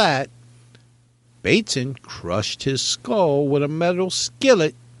Verrill's flat, Bateson crushed his skull with a metal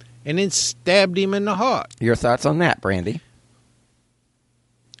skillet and then stabbed him in the heart. Your thoughts on that, Brandy?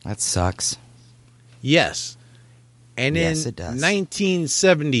 That sucks. Yes. And Yes, in it does.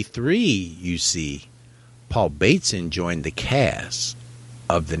 1973, you see, Paul Bateson joined the cast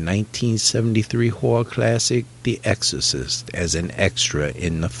of the 1973 horror classic The Exorcist as an extra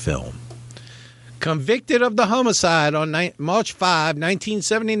in the film. Convicted of the homicide on March 5,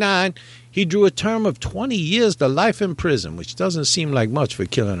 1979, he drew a term of 20 years to life in prison, which doesn't seem like much for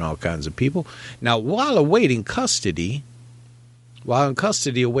killing all kinds of people. Now, while in custody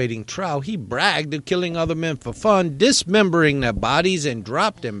awaiting trial, he bragged of killing other men for fun, dismembering their bodies, and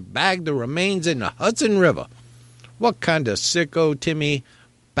dropped and bagged the remains in the Hudson River. What kind of sicko, Timmy,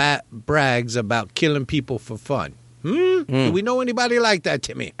 brags about killing people for fun? Do we know anybody like that,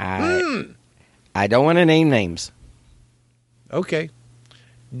 Timmy? I don't want to name names. Okay.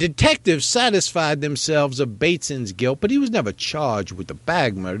 Detectives satisfied themselves of Bateson's guilt, but he was never charged with the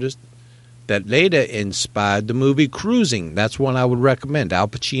bag murders that later inspired the movie Cruising. That's one I would recommend. Al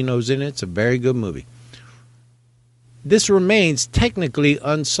Pacino's in it. It's a very good movie. This remains technically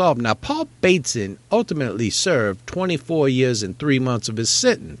unsolved. Now, Paul Bateson ultimately served 24 years and 3 months of his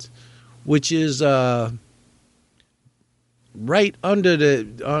sentence, which is right under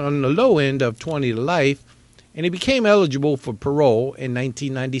on the low end of 20 to life, and he became eligible for parole in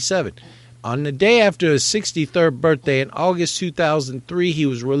 1997. On the day after his 63rd birthday in August 2003, he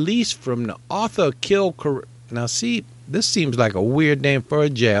was released from the Arthur Kill. Now, see, this seems like a weird name for a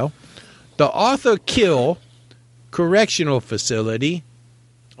jail. The Arthur Kill Correctional Facility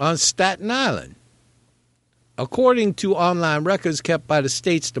on Staten Island. According to online records kept by the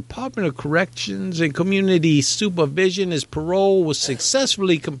state's Department of Corrections and Community Supervision, his parole was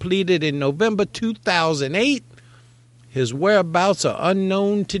successfully completed in November 2008. His whereabouts are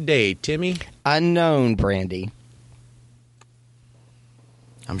unknown today, Timmy. Unknown, Brandy.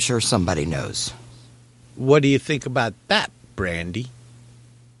 I'm sure somebody knows. What do you think about that, Brandy?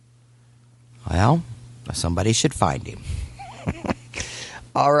 Well, somebody should find him.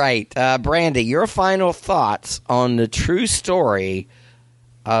 All right, Brandy, your final thoughts on the true story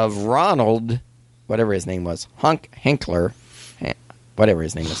of Ronald, whatever his name was, Hunkler, whatever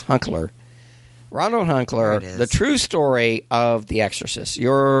his name is, Hunkler. Ronald Hunkler, the true story of The Exorcist.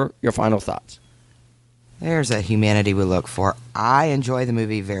 Your final thoughts. There's a humanity we look for. I enjoy the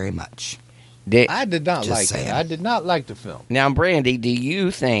movie very much. I did not like saying. it. I did not like the film. Now, Brandy, do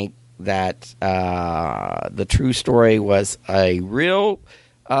you think that the true story was a real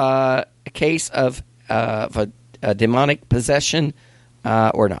case of a demonic possession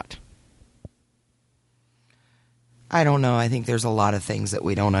or not? I don't know. I think there's a lot of things that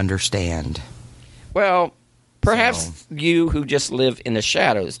we don't understand. Well, perhaps you who just live in the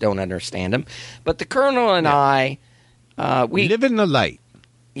shadows don't understand them, but the Colonel and I, we live in the light.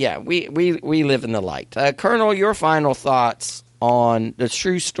 Yeah, we live in the light. Colonel, your final thoughts on the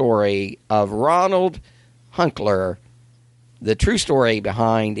true story of Ronald Hunkler, the true story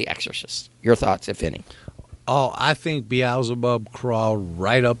behind The Exorcist. Your thoughts, if any. Oh, I think Beelzebub crawled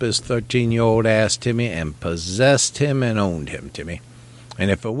right up his 13-year-old ass, Timmy, and possessed him and owned him, Timmy. And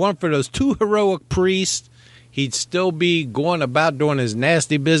if it weren't for those two heroic priests, he'd still be going about doing his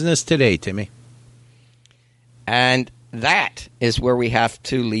nasty business today, Timmy. And that is where we have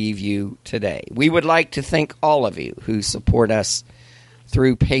to leave you today. We would like to thank all of you who support us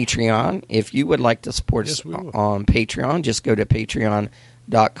through Patreon. If you would like to support us on Patreon, just go to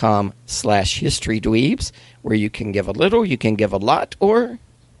patreon.com/historydweebs, where you can give a little, you can give a lot, or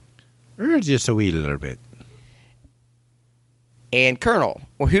just a wee little bit. And Colonel,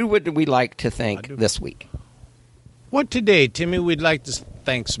 who would we like to thank this week? Well, today, Timmy, we'd like to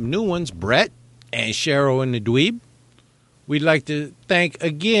thank some new ones, Brett and Cheryl and the Dweeb. We'd like to thank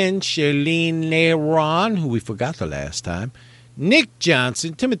again Charlene Neyron, who we forgot the last time, Nick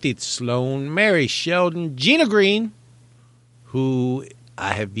Johnson, Timothy Sloan, Mary Sheldon, Gina Green, who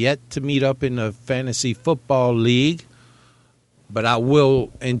I have yet to meet up in a fantasy football league, but I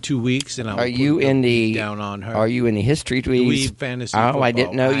will in 2 weeks, and I'll down on her. Are you in the History Dweebs? Fantasy Oh, football. I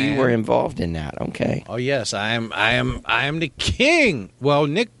didn't know you were involved in that. Okay. Oh yes, I am the king. Well,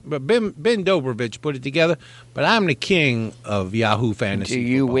 Ben Dobrovich put it together, but I'm the king of Yahoo Fantasy. Do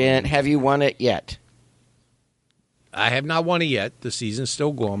you football. win? Have you won it yet? I have not won it yet. The season's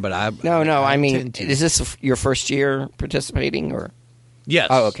still going, but I mean, intend to. is this your first year participating, or? Yes.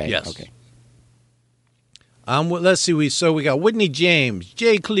 Oh, okay. Yes. Okay. Let's see. We got Whitney James,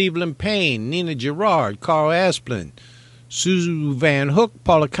 Jay Cleveland Payne, Nina Gerard, Carl Asplin, Suzu Van Hook,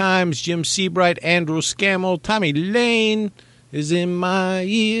 Paula Kimes, Jim Seabright, Andrew Scammell, Tommy Lane is in my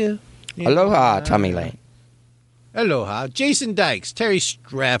ear. Aloha, Tommy Lane. Aloha. Jason Dykes, Terry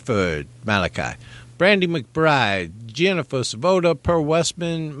Stratford, Malachi, Brandy McBride, Jennifer Savoda, Per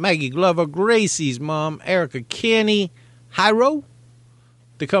Westman, Maggie Glover, Gracie's mom, Erica Kenny, Hyro,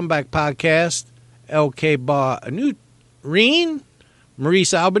 The Comeback Podcast, LK Bar Anut Reen,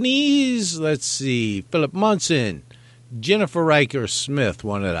 Maurice Albanese, let's see, Philip Munson, Jennifer Riker Smith,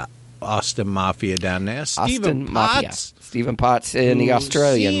 one of the Austin Mafia down there, Stephen Potts. Stephen Potts in the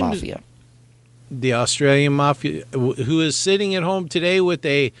Australian Mafia. The Australian Mafia, who is sitting at home today with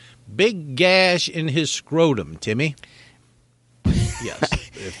a big gash in his scrotum, Timmy. Yes.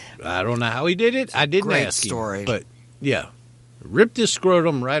 I don't know how he did it. I didn't ask him. But, yeah. Ripped his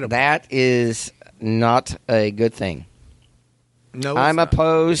scrotum right apart. That is not a good thing. No, I'm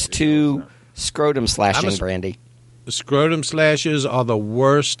opposed to scrotum slashing, Brandy. Scrotum slashes are the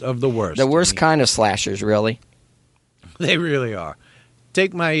worst of the worst. The worst kind of slashers, really. They really are.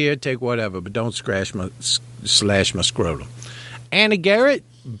 Take my ear, take whatever, but don't slash my scrotum. Anna Garrett,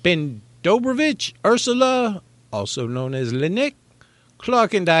 Ben Dobrovich, Ursula, also known as Lenick,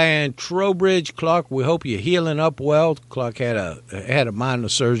 Clark and Diane Trowbridge. Clark, we hope you're healing up well. Clark had a minor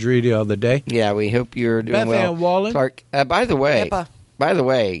surgery the other day. Yeah, we hope you're doing Beth well. Ann Wallen. Clark, by the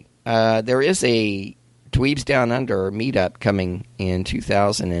way, there is a Dweebs Down Under meetup coming in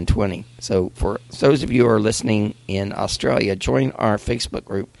 2020. So for those of you who are listening in Australia, join our Facebook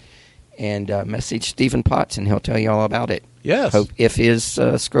group and message Stephen Potts, and he'll tell you all about it. Yes. Hope if his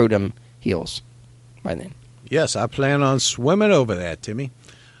scrotum heals by then. Yes, I plan on swimming over that, Timmy.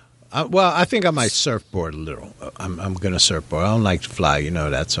 I think I might surfboard a little. I'm going to surfboard. I don't like to fly, you know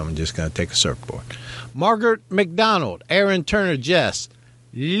that, so I'm just going to take a surfboard. Margaret McDonald, Aaron Turner Jess,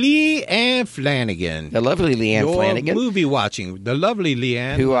 Lee Ann Flanagan. The lovely Lee Ann Flanagan. Movie watching. The lovely Lee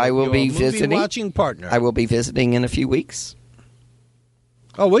Ann. Who I will be visiting. Movie watching partner. I will be visiting in a few weeks.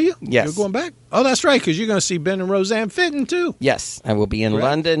 Oh, will you? Yes. You're going back? Oh, that's right, because you're going to see Ben and Roseanne Fitton, too. Yes, I will be in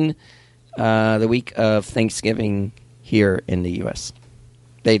London the week of Thanksgiving here in the U.S.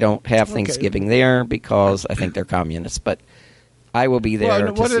 They don't have Thanksgiving there because I think they're communists, but I will be there.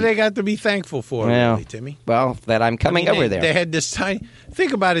 Well, what do they got to be thankful for, really, Timmy? Well, that I'm coming over there. They had this tiny.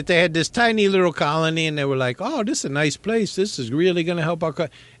 Think about it. They had this tiny little colony, and they were like, "Oh, this is a nice place. This is really going to help our."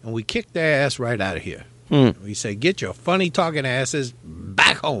 And we kicked their ass right out of here. We say, "Get your funny talking asses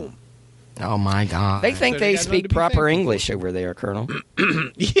back home." Oh my God! They think they speak proper English over there, Colonel.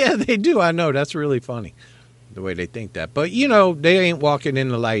 Yeah, they do. I know. That's really funny, the way they think that. But you know, they ain't walking in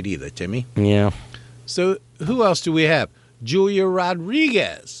the light either, Timmy. Yeah. So who else do we have? Julia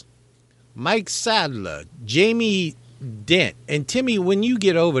Rodriguez, Mike Sadler, Jamie Dent. And Timmy, when you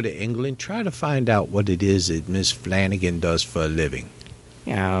get over to England, try to find out what it is that Miss Flanagan does for a living.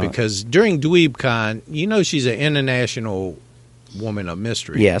 Yeah. Because during DweebCon, you know she's an international woman of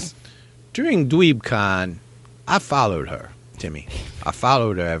mystery. Yes. During DweebCon, I followed her, Timmy. I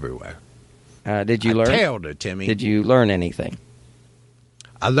followed her everywhere. Did you learn? I tailed her, Timmy. Did you learn anything?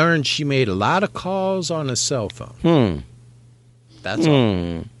 I learned she made a lot of calls on a cell phone. That's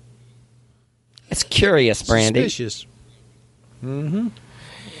all. It's curious, Brandy. Suspicious.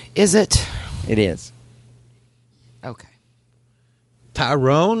 Is it? It is. Okay.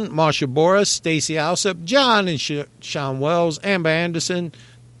 Tyrone, Marsha Boris, Stacey Alsop, John and Sean Wells, Amber Anderson,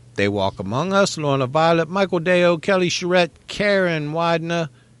 They Walk Among Us, Lorna Violet, Michael Deo, Kelly Charette, Karen Widener,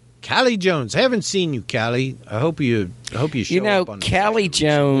 Callie Jones. Haven't seen you, Callie. I hope you show up on Callie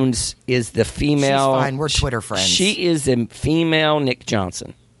Jones is the female. She's fine. We're Twitter friends. She is the female Nick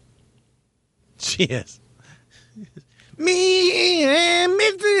Johnson. She is. Me and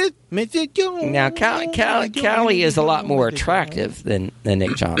Mr. Jones. Now, Callie is a lot more attractive than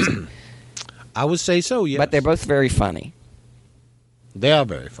Nick Johnson. I would say so, yes. But they're both very funny. They are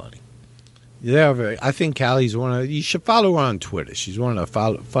very funny. They are very. I think Callie's you should follow her on Twitter. She's one of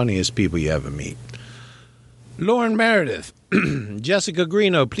the funniest people you ever meet. Lauren Meredith, Jessica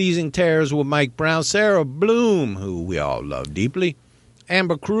Greeno, Pleasing Terrors with Mike Brown, Sarah Bloom, who we all love deeply,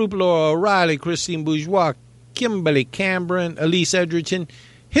 Amber Croup, Laura O'Reilly, Christine Bourgeois, Kimberly Cameron, Elise Edgerton,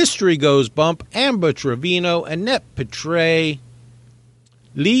 History Goes Bump, Amber Trevino, Annette Petray,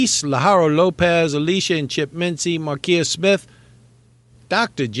 Lise, Lajaro Lopez, Alicia and Chip Mincy, Markia Smith,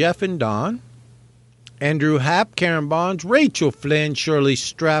 Dr. Jeff and Don, Andrew Happ, Karen Barnes, Rachel Flynn, Shirley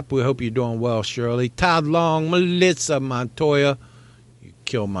Strapp. We hope you're doing well, Shirley. Todd Long, Melissa Montoya. You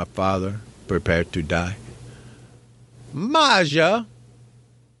killed my father. Prepare to die. Maja.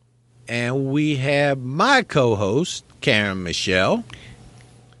 And we have my co-host, Karen Michelle.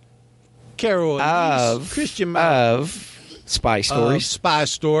 Carol Elise, Christian of Spy Stories. Spy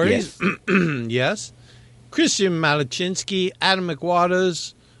Stories. Yes. Yes. Christian Malachinsky, Adam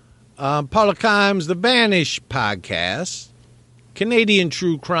McWaters, Paula Kimes, The Vanish Podcast, Canadian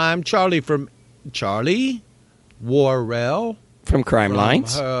True Crime, Charlie Worrell from Crime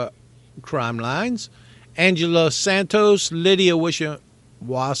Lines, Crime Lines, Angela Santos, Lydia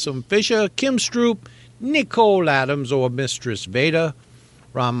Wassam Fisher, Kim Stroop, Nicole Adams or Mistress Veda,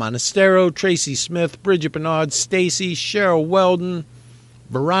 Ron Monastero, Tracy Smith, Bridget Bernard, Stacy, Cheryl Weldon,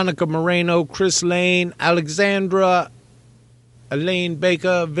 Veronica Moreno, Chris Lane, Alexandra, Elaine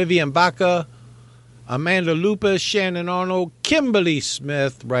Baker, Vivian Baca, Amanda Lupa, Shannon Arnold, Kimberly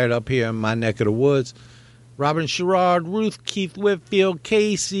Smith, right up here in my neck of the woods, Robin Sherrard, Ruth Keith Whitfield,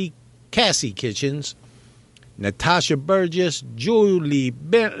 Cassie Kitchens, Natasha Burgess, Julie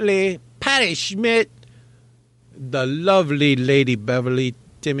Bentley, Patty Schmidt, the lovely Lady Beverly.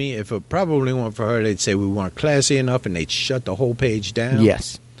 Timmy, if it probably weren't for her, they'd say we weren't classy enough and they'd shut the whole page down.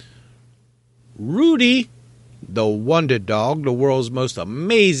 Yes. Rudy, the Wonder Dog, the world's most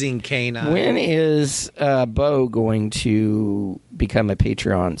amazing canine. When is Bo going to become a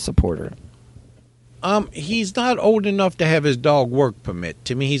Patreon supporter? He's not old enough to have his dog work permit.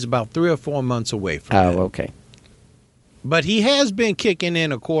 Timmy, he's about 3 or 4 months away from that. Oh, okay. But he has been kicking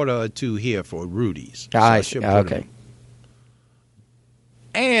in a quarter or two here for Rudy's. So I see. Okay.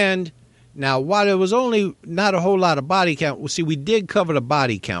 And now, while there was only not a whole lot of body count, well, see, we did cover the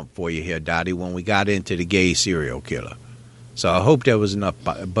body count for you here, Dottie, when we got into the gay serial killer. So I hope there was enough.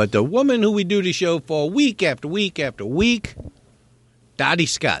 But the woman who we do the show for week after week after week, Dottie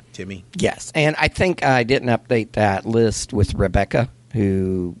Scott, Timmy. Yes, and I think I didn't update that list with Rebecca,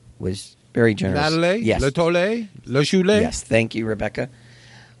 who was very generous. Natalie? Yes. Le Tollet? Le Choulet? Yes, thank you, Rebecca.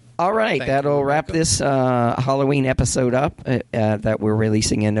 All right, Thank that'll you, wrap this Halloween episode up that we're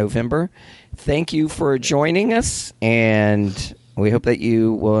releasing in November. Thank you for joining us, and we hope that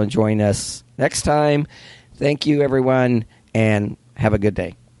you will join us next time. Thank you, everyone, and have a good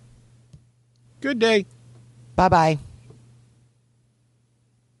day. Good day. Bye-bye.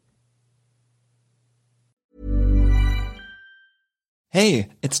 Hey,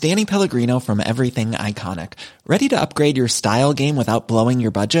 it's Danny Pellegrino from Everything Iconic. Ready to upgrade your style game without blowing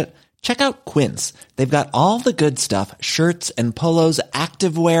your budget? Check out Quince. They've got all the good stuff, shirts and polos,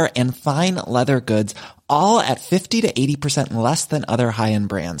 activewear, and fine leather goods, all at 50 to 80% less than other high-end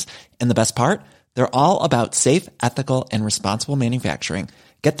brands. And the best part? They're all about safe, ethical, and responsible manufacturing.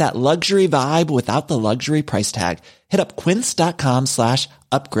 Get that luxury vibe without the luxury price tag. Hit up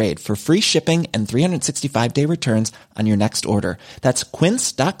quince.com/upgrade for free shipping and 365-day returns on your next order. That's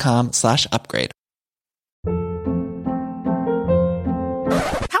quince.com/upgrade.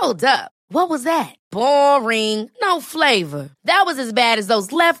 Hold up. What was that? Boring. No flavor. That was as bad as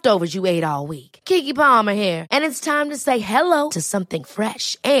those leftovers you ate all week. Keke Palmer here. And it's time to say hello to something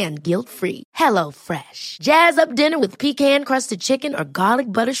fresh and guilt-free. Hello Fresh. Jazz up dinner with pecan-crusted chicken or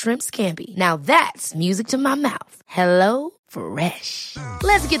garlic butter shrimp scampi. Now that's music to my mouth. Hello Fresh.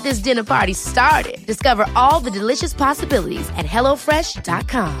 Let's get this dinner party started. Discover all the delicious possibilities at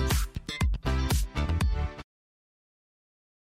HelloFresh.com.